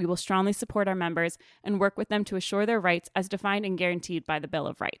future, we will strongly support our members and work with them to assure their rights as defined and guaranteed by the Bill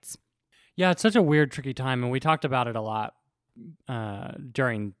of Rights." Yeah, it's such a weird, tricky time, and we talked about it a lot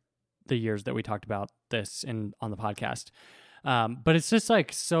during the years that we talked about this on the podcast. But it's just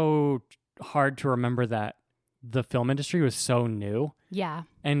like so hard to remember that the film industry was so new. Yeah.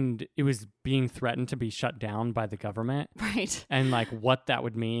 And it was being threatened to be shut down by the government. Right. And like what that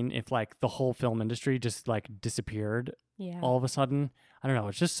would mean if like the whole film industry just like disappeared all of a sudden. I don't know.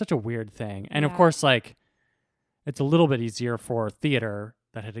 It's just such a weird thing. And of course, like it's a little bit easier for theater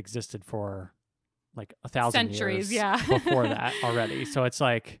that had existed for like 1,000 centuries years before that already. So it's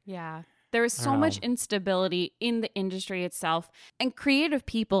like... Yeah. There is so much instability in the industry itself, and creative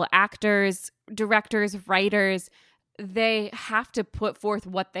people, actors, directors, writers, they have to put forth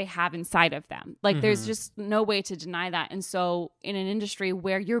what they have inside of them. Like there's just no way to deny that. And so in an industry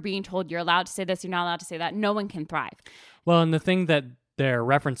where you're being told you're allowed to say this, you're not allowed to say that, no one can thrive. Well, and the thing that they're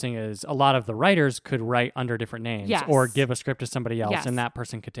referencing is a lot of the writers could write under different names or give a script to somebody else and that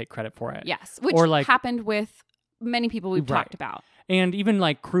person could take credit for it. Yes, which or like, happened with many people we've talked about. And even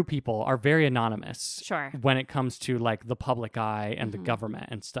like crew people are very anonymous when it comes to like the public eye and the government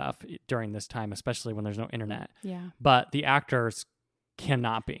and stuff during this time, especially when there's no internet. Yeah. But the actors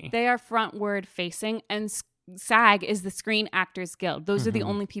cannot be. They are frontward facing, and SAG is the Screen Actors Guild. Those are the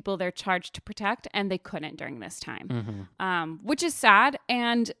only people they're charged to protect, and they couldn't during this time, which is sad.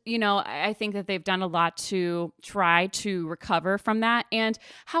 And, you know, I think that they've done a lot to try to recover from that. And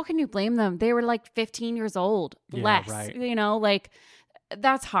how can you blame them? They were like 15 years old, you know, like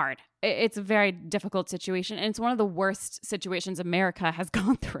that's hard. It's a very difficult situation. And it's one of the worst situations America has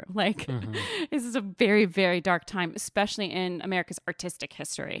gone through. Like this is a very, very dark time, especially in America's artistic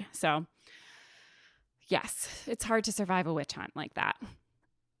history. So yes, it's hard to survive a witch hunt like that.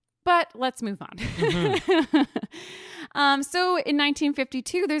 But let's move on. So in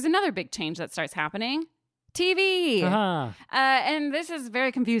 1952, there's another big change that starts happening. TV. And this is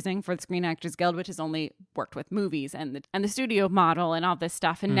very confusing for the Screen Actors Guild, which has only worked with movies and the studio model and all this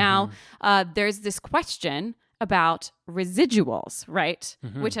stuff. And now there's this question about residuals, right?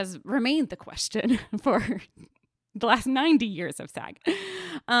 Which has remained the question for the last 90 years of SAG.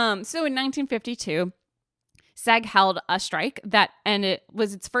 So in 1952, SAG held a strike and it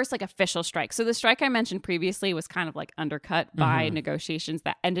was its first like official strike. So the strike I mentioned previously was kind of like undercut by negotiations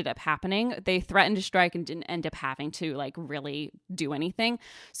that ended up happening. They threatened to strike and didn't end up having to like really do anything.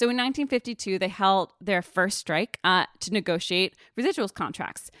 So in 1952, they held their first strike to negotiate residuals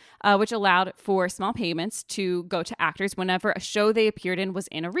contracts, which allowed for small payments to go to actors whenever a show they appeared in was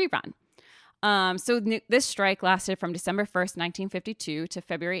in a rerun. So this strike lasted from December 1st, 1952 to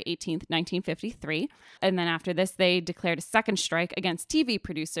February 18th, 1953. And then after this, they declared a second strike against TV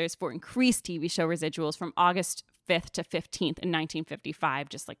producers for increased TV show residuals from August 5th to 15th in 1955,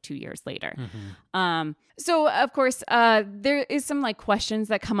 just like 2 years later. So of course, there is some like questions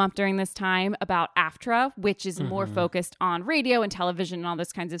that come up during this time about AFTRA, which is more focused on radio and television and all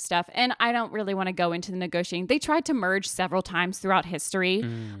those kinds of stuff. And I don't really want to go into the negotiating. They tried to merge several times throughout history.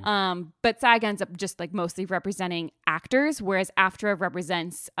 But SAG ends up just like mostly representing actors, whereas AFTRA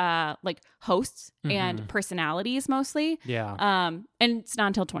represents like hosts and personalities mostly. And it's not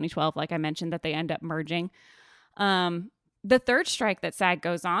until 2012, like I mentioned, that they end up merging. The third strike that SAG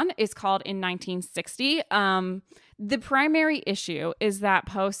goes on is called in 1960. The primary issue is that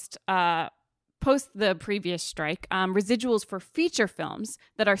post the previous strike, residuals for feature films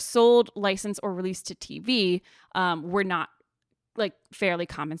that are sold, licensed, or released to TV were not like fairly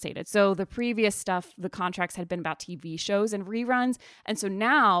compensated. So the previous stuff, the contracts had been about TV shows and reruns. And so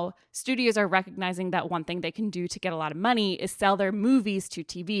now studios are recognizing that one thing they can do to get a lot of money is sell their movies to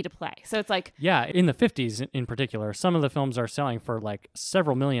TV to play. So it's like... Yeah, in the 50s in particular, some of the films are selling for like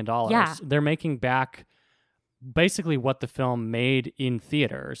several $1 million. Yeah. They're making back basically what the film made in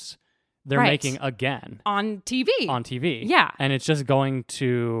theaters. They're making again. On TV. Yeah. And it's just going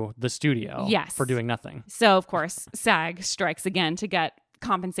to the studio for doing nothing. So, of course, SAG strikes again to get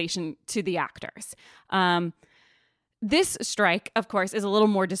compensation to the actors. This strike, of course, is a little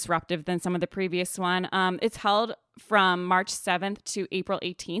more disruptive than some of the previous one. It's held from March 7th to April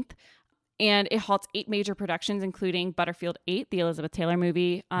 18th. And it halts 8 major productions, including Butterfield 8, the Elizabeth Taylor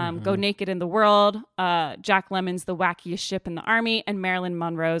movie, Go Naked in the World, Jack Lemmon's The Wackiest Ship in the Army, and Marilyn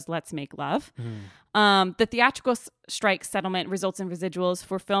Monroe's Let's Make Love. The theatrical strike settlement results in residuals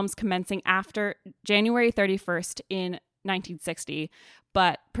for films commencing after January 31st in 1960,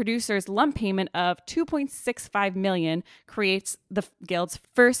 but producers' lump payment of $2.65 million creates the Guild's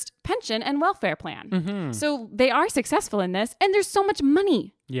first pension and welfare plan. So they are successful in this, and there's so much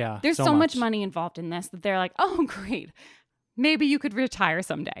money. Yeah, there's so much money involved in this that they're like, oh, great. Maybe you could retire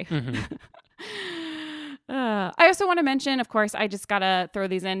someday. I also want to mention, of course, I just got to throw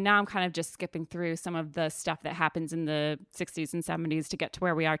these in. Now I'm kind of just skipping through some of the stuff that happens in the 60s and 70s to get to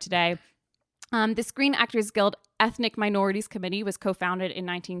where we are today. The Screen Actors Guild Ethnic Minorities Committee was co-founded in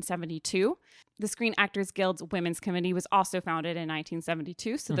 1972. The Screen Actors Guild's Women's Committee was also founded in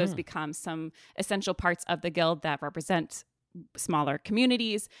 1972. So those become some essential parts of the guild that represent smaller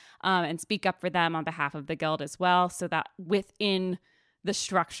communities and speak up for them on behalf of the guild as well, so that within the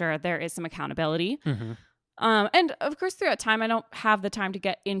structure there is some accountability. And of course, throughout time, I don't have the time to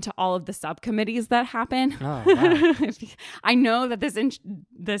get into all of the subcommittees that happen. Oh, wow. I know that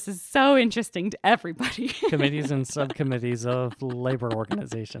this is so interesting to everybody. Committees and subcommittees of labor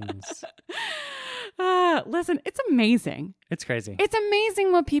organizations. Listen, it's amazing. It's crazy. It's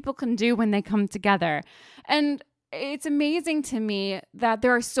amazing what people can do when they come together. And it's amazing to me that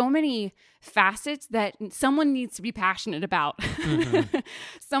there are so many facets that someone needs to be passionate about.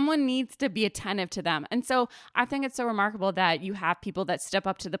 Someone needs to be attentive to them. And so I think it's so remarkable that you have people that step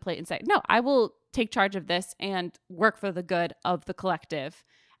up to the plate and say, no, I will take charge of this and work for the good of the collective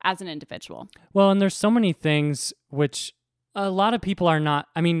as an individual. Well, and there's so many things which a lot of people are not,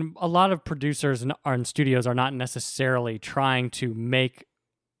 I mean, a lot of producers and studios are not necessarily trying to make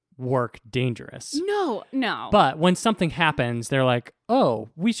work dangerous. No. But when something happens, they're like, oh,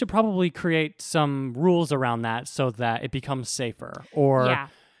 we should probably create some rules around that so that it becomes safer. Or,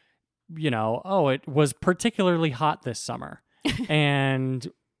 oh, it was particularly hot this summer. And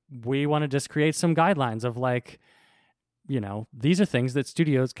we want to just create some guidelines of like, these are things that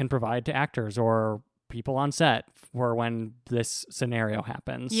studios can provide to actors or people on set for when this scenario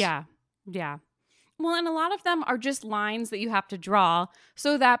happens. Yeah. Well, and a lot of them are just lines that you have to draw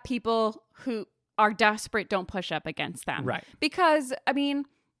so that people who are desperate don't push up against them. Right. Because, I mean,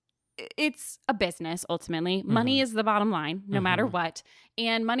 it's a business, ultimately. Money is the bottom line, no matter what.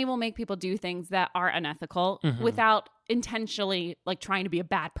 And money will make people do things that are unethical without intentionally, like, trying to be a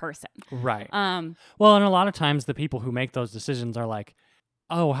bad person. Right. Well, and a lot of times the people who make those decisions are like,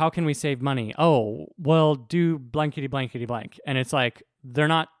 oh, how can we save money? Oh, well, do blankety blankety blank. And it's like, they're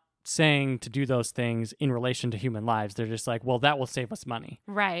not saying to do those things in relation to human lives. They're just like, well, that will save us money.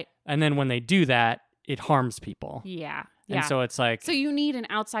 Right. And then when they do that, it harms people. Yeah. And so it's like... So you need an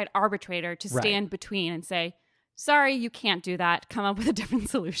outside arbitrator to stand between and say, sorry, you can't do that. Come up with a different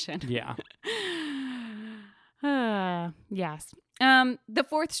solution. Yeah. Yes. The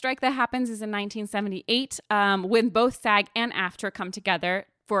fourth strike that happens is in 1978 when both SAG and AFTRA come together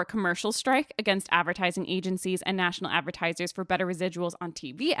for a commercial strike against advertising agencies and national advertisers for better residuals on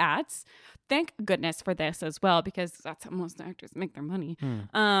TV ads. Thank goodness for this as well, because that's how most actors make their money.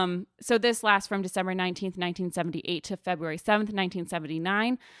 So this lasts from December 19th, 1978 to February 7th,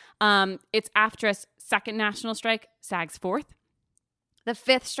 1979. It's AFTRA's second national strike, SAG's fourth. The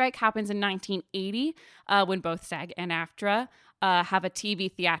fifth strike happens in 1980 when both SAG and AFTRA have a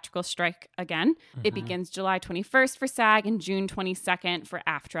TV theatrical strike again. It begins July 21st for SAG and June 22nd for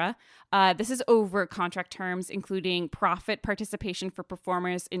AFTRA. This is over contract terms, including profit participation for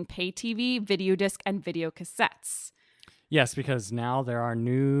performers in pay TV, video disc, and video cassettes. Yes, because now there are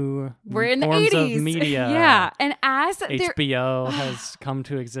new We're in forms the 80s. Of media. Yeah, and as HBO has come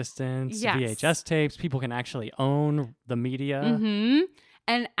to existence, Yes. VHS tapes, people can actually own the media.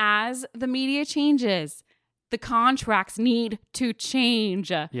 And as the media changes, the contracts need to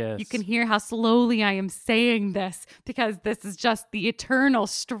change. Yes. You can hear how slowly I am saying this because this is just the eternal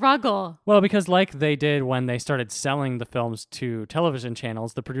struggle. Well, because like they did when they started selling the films to television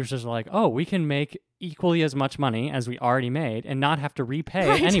channels, the producers were like, oh, we can make equally as much money as we already made and not have to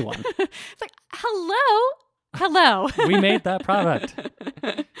repay anyone. It's like, hello. We made that product.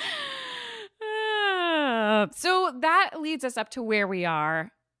 So that leads us up to where we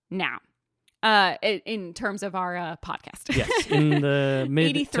are now. in terms of our podcast. Yes, in the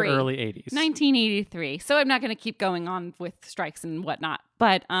mid 83. to early 80s. 1983. So I'm not going to keep going on with strikes and whatnot.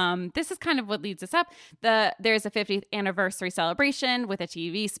 But this is kind of what leads us up. There's a 50th anniversary celebration with a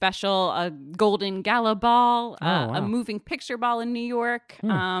TV special, a Golden Gala Ball, wow. a moving picture ball in New York.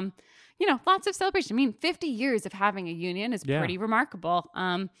 Lots of celebration. I mean, 50 years of having a union is pretty remarkable.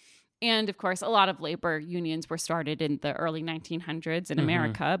 And of course, a lot of labor unions were started in the early 1900s in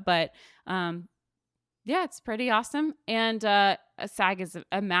America. But it's pretty awesome. And SAG is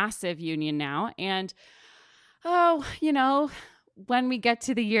a massive union now. And, when we get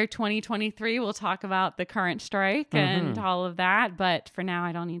to the year 2023, we'll talk about the current strike and all of that. But for now,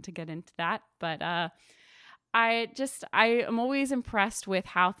 I don't need to get into that. But I am always impressed with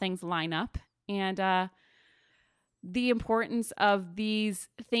how things line up and the importance of these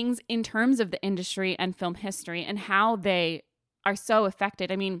things in terms of the industry and film history and how they are so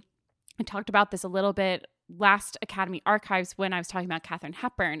affected. I mean, I talked about this a little bit last Academy Archives when I was talking about Katharine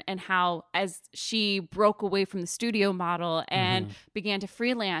Hepburn and how as she broke away from the studio model and began to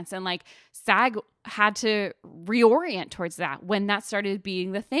freelance, and like SAG had to reorient towards that when that started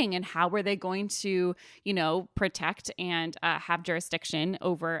being the thing, and how were they going to, protect and have jurisdiction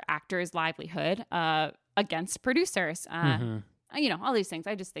over actors' livelihood against producers, all these things.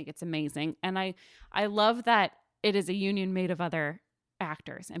 I just think it's amazing. And I love that it is a union made of other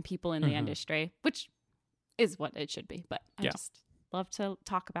actors and people in the industry, which is what it should be. But I just love to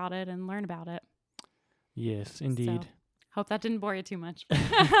talk about it and learn about it. Yes, indeed. So, hope that didn't bore you too much.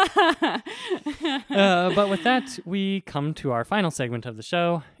 But with that, we come to our final segment of the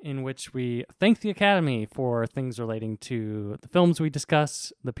show, in which we thank the Academy for things relating to the films we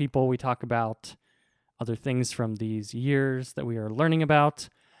discuss, the people we talk about, other things from these years that we are learning about.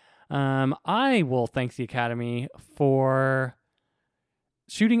 I will thank the Academy for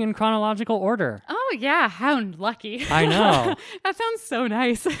shooting in chronological order. Oh, yeah. How lucky. I know. That sounds so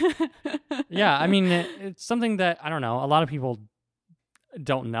nice. Yeah. I mean, it's something that, I don't know, a lot of people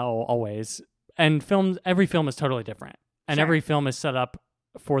don't know always. And every film is totally different. And every film is set up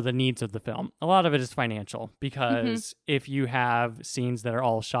for the needs of the film. A lot of it is financial, because if you have scenes that are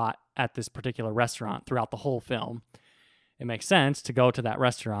all shot at this particular restaurant throughout the whole film, it makes sense to go to that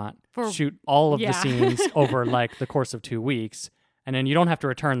restaurant, shoot all of the scenes over like the course of 2 weeks, and then you don't have to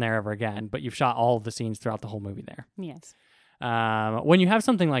return there ever again, but you've shot all of the scenes throughout the whole movie there. Yes. When you have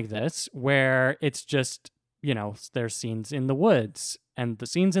something like this, where it's just, there's scenes in the woods, and the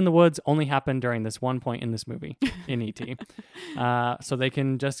scenes in the woods only happen during this one point in this movie, in E.T. So they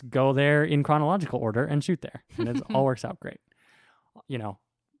can just go there in chronological order and shoot there, and it all works out great.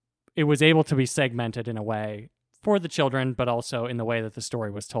 It was able to be segmented in a way for the children, but also in the way that the story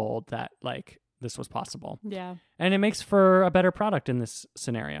was told, that like this was possible. Yeah. And it makes for a better product in this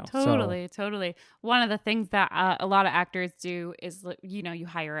scenario. Totally. One of the things that a lot of actors do is, you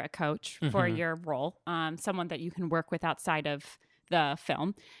hire a coach for your role, someone that you can work with outside of the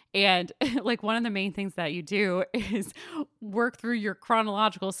film. And like one of the main things that you do is work through your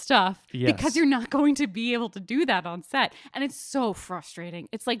chronological stuff, because you're not going to be able to do that on set. And it's so frustrating.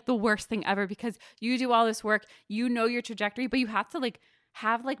 It's like the worst thing ever, because you do all this work, your trajectory, but you have to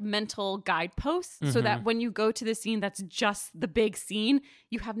have mental guideposts so that when you go to the scene that's just the big scene,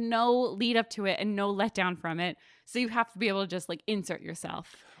 you have no lead up to it and no letdown from it. So you have to be able to just insert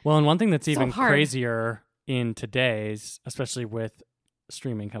yourself. Well, and one thing that's even crazier in today's, especially with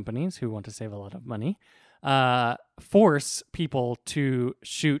streaming companies who want to save a lot of money, force people to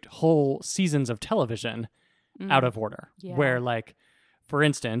shoot whole seasons of television out of order. Yeah. Where, for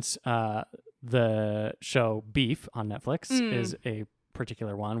instance, the show Beef on Netflix is a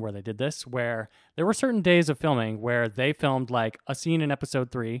particular one where they did this, where there were certain days of filming where they filmed a scene in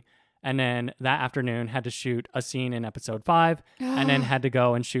episode 3, and then that afternoon had to shoot a scene in episode 5, and then had to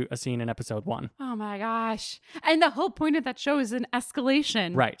go and shoot a scene in episode 1. Oh my gosh. And the whole point of that show is an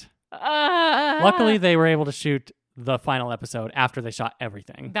escalation. Right. Luckily, they were able to shoot the final episode after they shot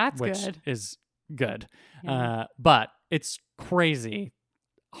everything. Which is good. Yeah. But it's crazy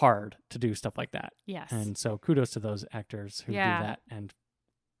hard to do stuff like that. Yes. And so kudos to those actors who do that, and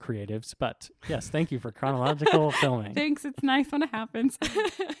creatives. But yes, thank you for chronological filming. Thanks. It's nice when it happens.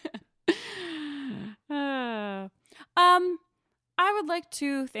 I would like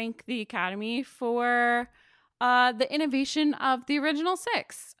to thank the Academy for the innovation of the original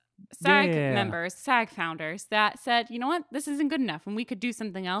 6 SAG members, SAG founders, that said, you know what, this isn't good enough and we could do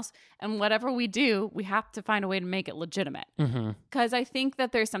something else. And whatever we do, we have to find a way to make it legitimate. Because I think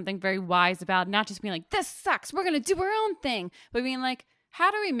that there's something very wise about not just being like, this sucks, we're going to do our own thing, but being like, how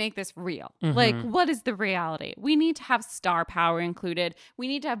do we make this real? Mm-hmm. Like, what is the reality? We need to have star power included. We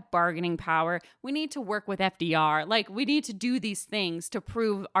need to have bargaining power. We need to work with FDR. Like, we need to do these things to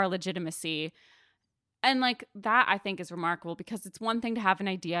prove our legitimacy. And like that, I think, is remarkable because it's one thing to have an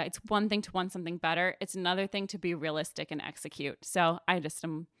idea. It's one thing to want something better. It's another thing to be realistic and execute. So I just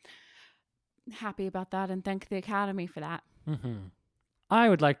am happy about that and thank the Academy for that. Mm-hmm. I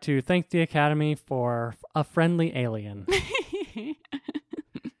would like to thank the Academy for a friendly alien.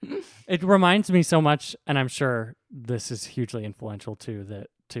 It reminds me so much, and I'm sure this is hugely influential to the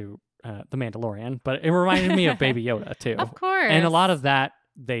Mandalorian, but it reminded me of Baby Yoda too. Of course. And a lot of that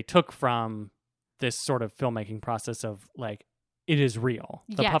they took from this sort of filmmaking process of like, it is real.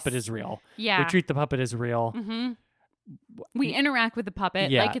 The puppet is real. Yeah. We treat the puppet as real. Mm-hmm. We interact with the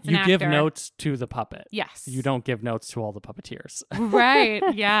puppet yeah. like it's an actor. You give actor. notes to the puppet. Yes. You don't give notes to all the puppeteers. Right.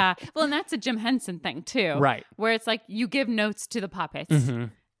 Yeah. Well, and that's a Jim Henson thing too. Right. Where it's like you give notes to the puppets. Mm-hmm.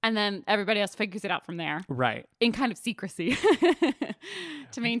 And then everybody else figures it out from there. Right. In kind of secrecy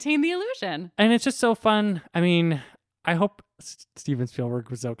to maintain the illusion. And it's just so fun. I mean, I hope Steven Spielberg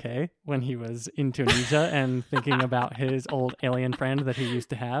was okay when he was in Tunisia and thinking about his old alien friend that he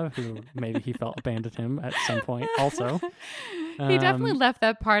used to have, who maybe he felt abandoned him at some point also. He definitely left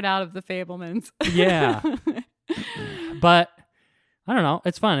that part out of The Fabelmans. Yeah. But I don't know.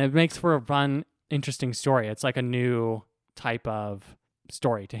 It's fun. It makes for a fun, interesting story. It's like a new type of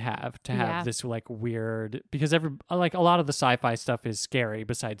story to have this like weird, because like a lot of the sci-fi stuff is scary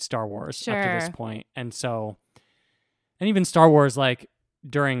besides Star Wars up to this point. And so, and even Star Wars, like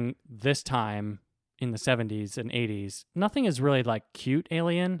during this time in the 70s and 80s, nothing is really like cute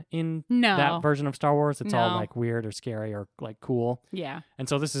alien in that version of Star Wars. It's all like weird or scary or like cool. Yeah. And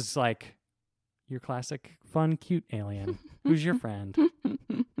so this is like your classic fun, cute alien. Who's your friend?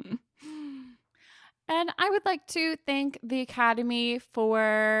 And I would like to thank the Academy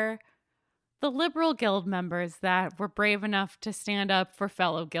for the liberal guild members that were brave enough to stand up for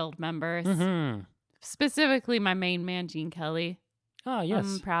fellow guild members. Mm-hmm. Specifically, my main man, Gene Kelly. Oh, yes.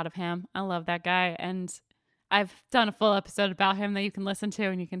 I'm proud of him. I love that guy. And I've done a full episode about him that you can listen to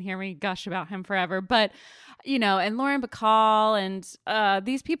and you can hear me gush about him forever. But, you know, and Lauren Bacall and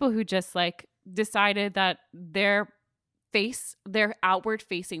these people who just like decided that their outward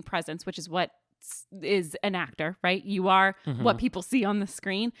facing presence, which is what is an actor, right? You are what people see on the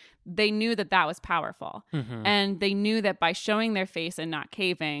screen. They knew that was powerful. Mm-hmm. And they knew that by showing their face and not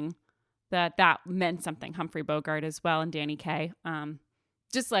caving, that meant something. Humphrey Bogart as well and Danny Kaye.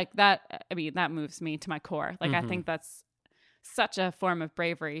 Just like that, I mean, that moves me to my core. Like, I think that's such a form of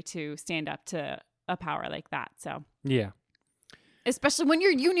bravery to stand up to a power like that. So, yeah. Especially when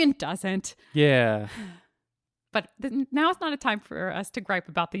your union doesn't. Yeah. But now it's not a time for us to gripe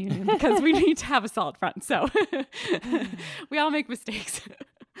about the union because we need to have a solid front. So we all make mistakes.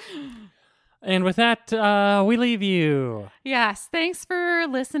 And with that, we leave you. Yes. Thanks for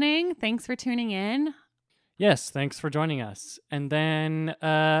listening. Thanks for tuning in. Yes. Thanks for joining us. And then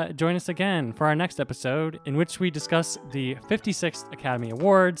join us again for our next episode in which we discuss the 56th Academy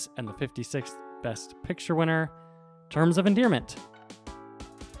Awards and the 56th Best Picture winner, Terms of Endearment.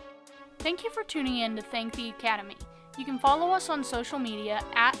 Thank you for tuning in to Thank the Academy. You can follow us on social media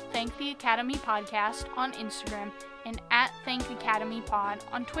at Thank the Academy Podcast on Instagram and at Thank the Academy Pod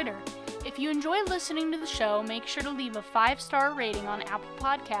on Twitter. If you enjoy listening to the show, make sure to leave a 5-star rating on Apple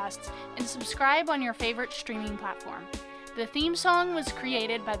Podcasts and subscribe on your favorite streaming platform. The theme song was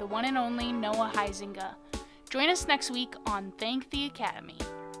created by the one and only Noah Huizinga. Join us next week on Thank the Academy.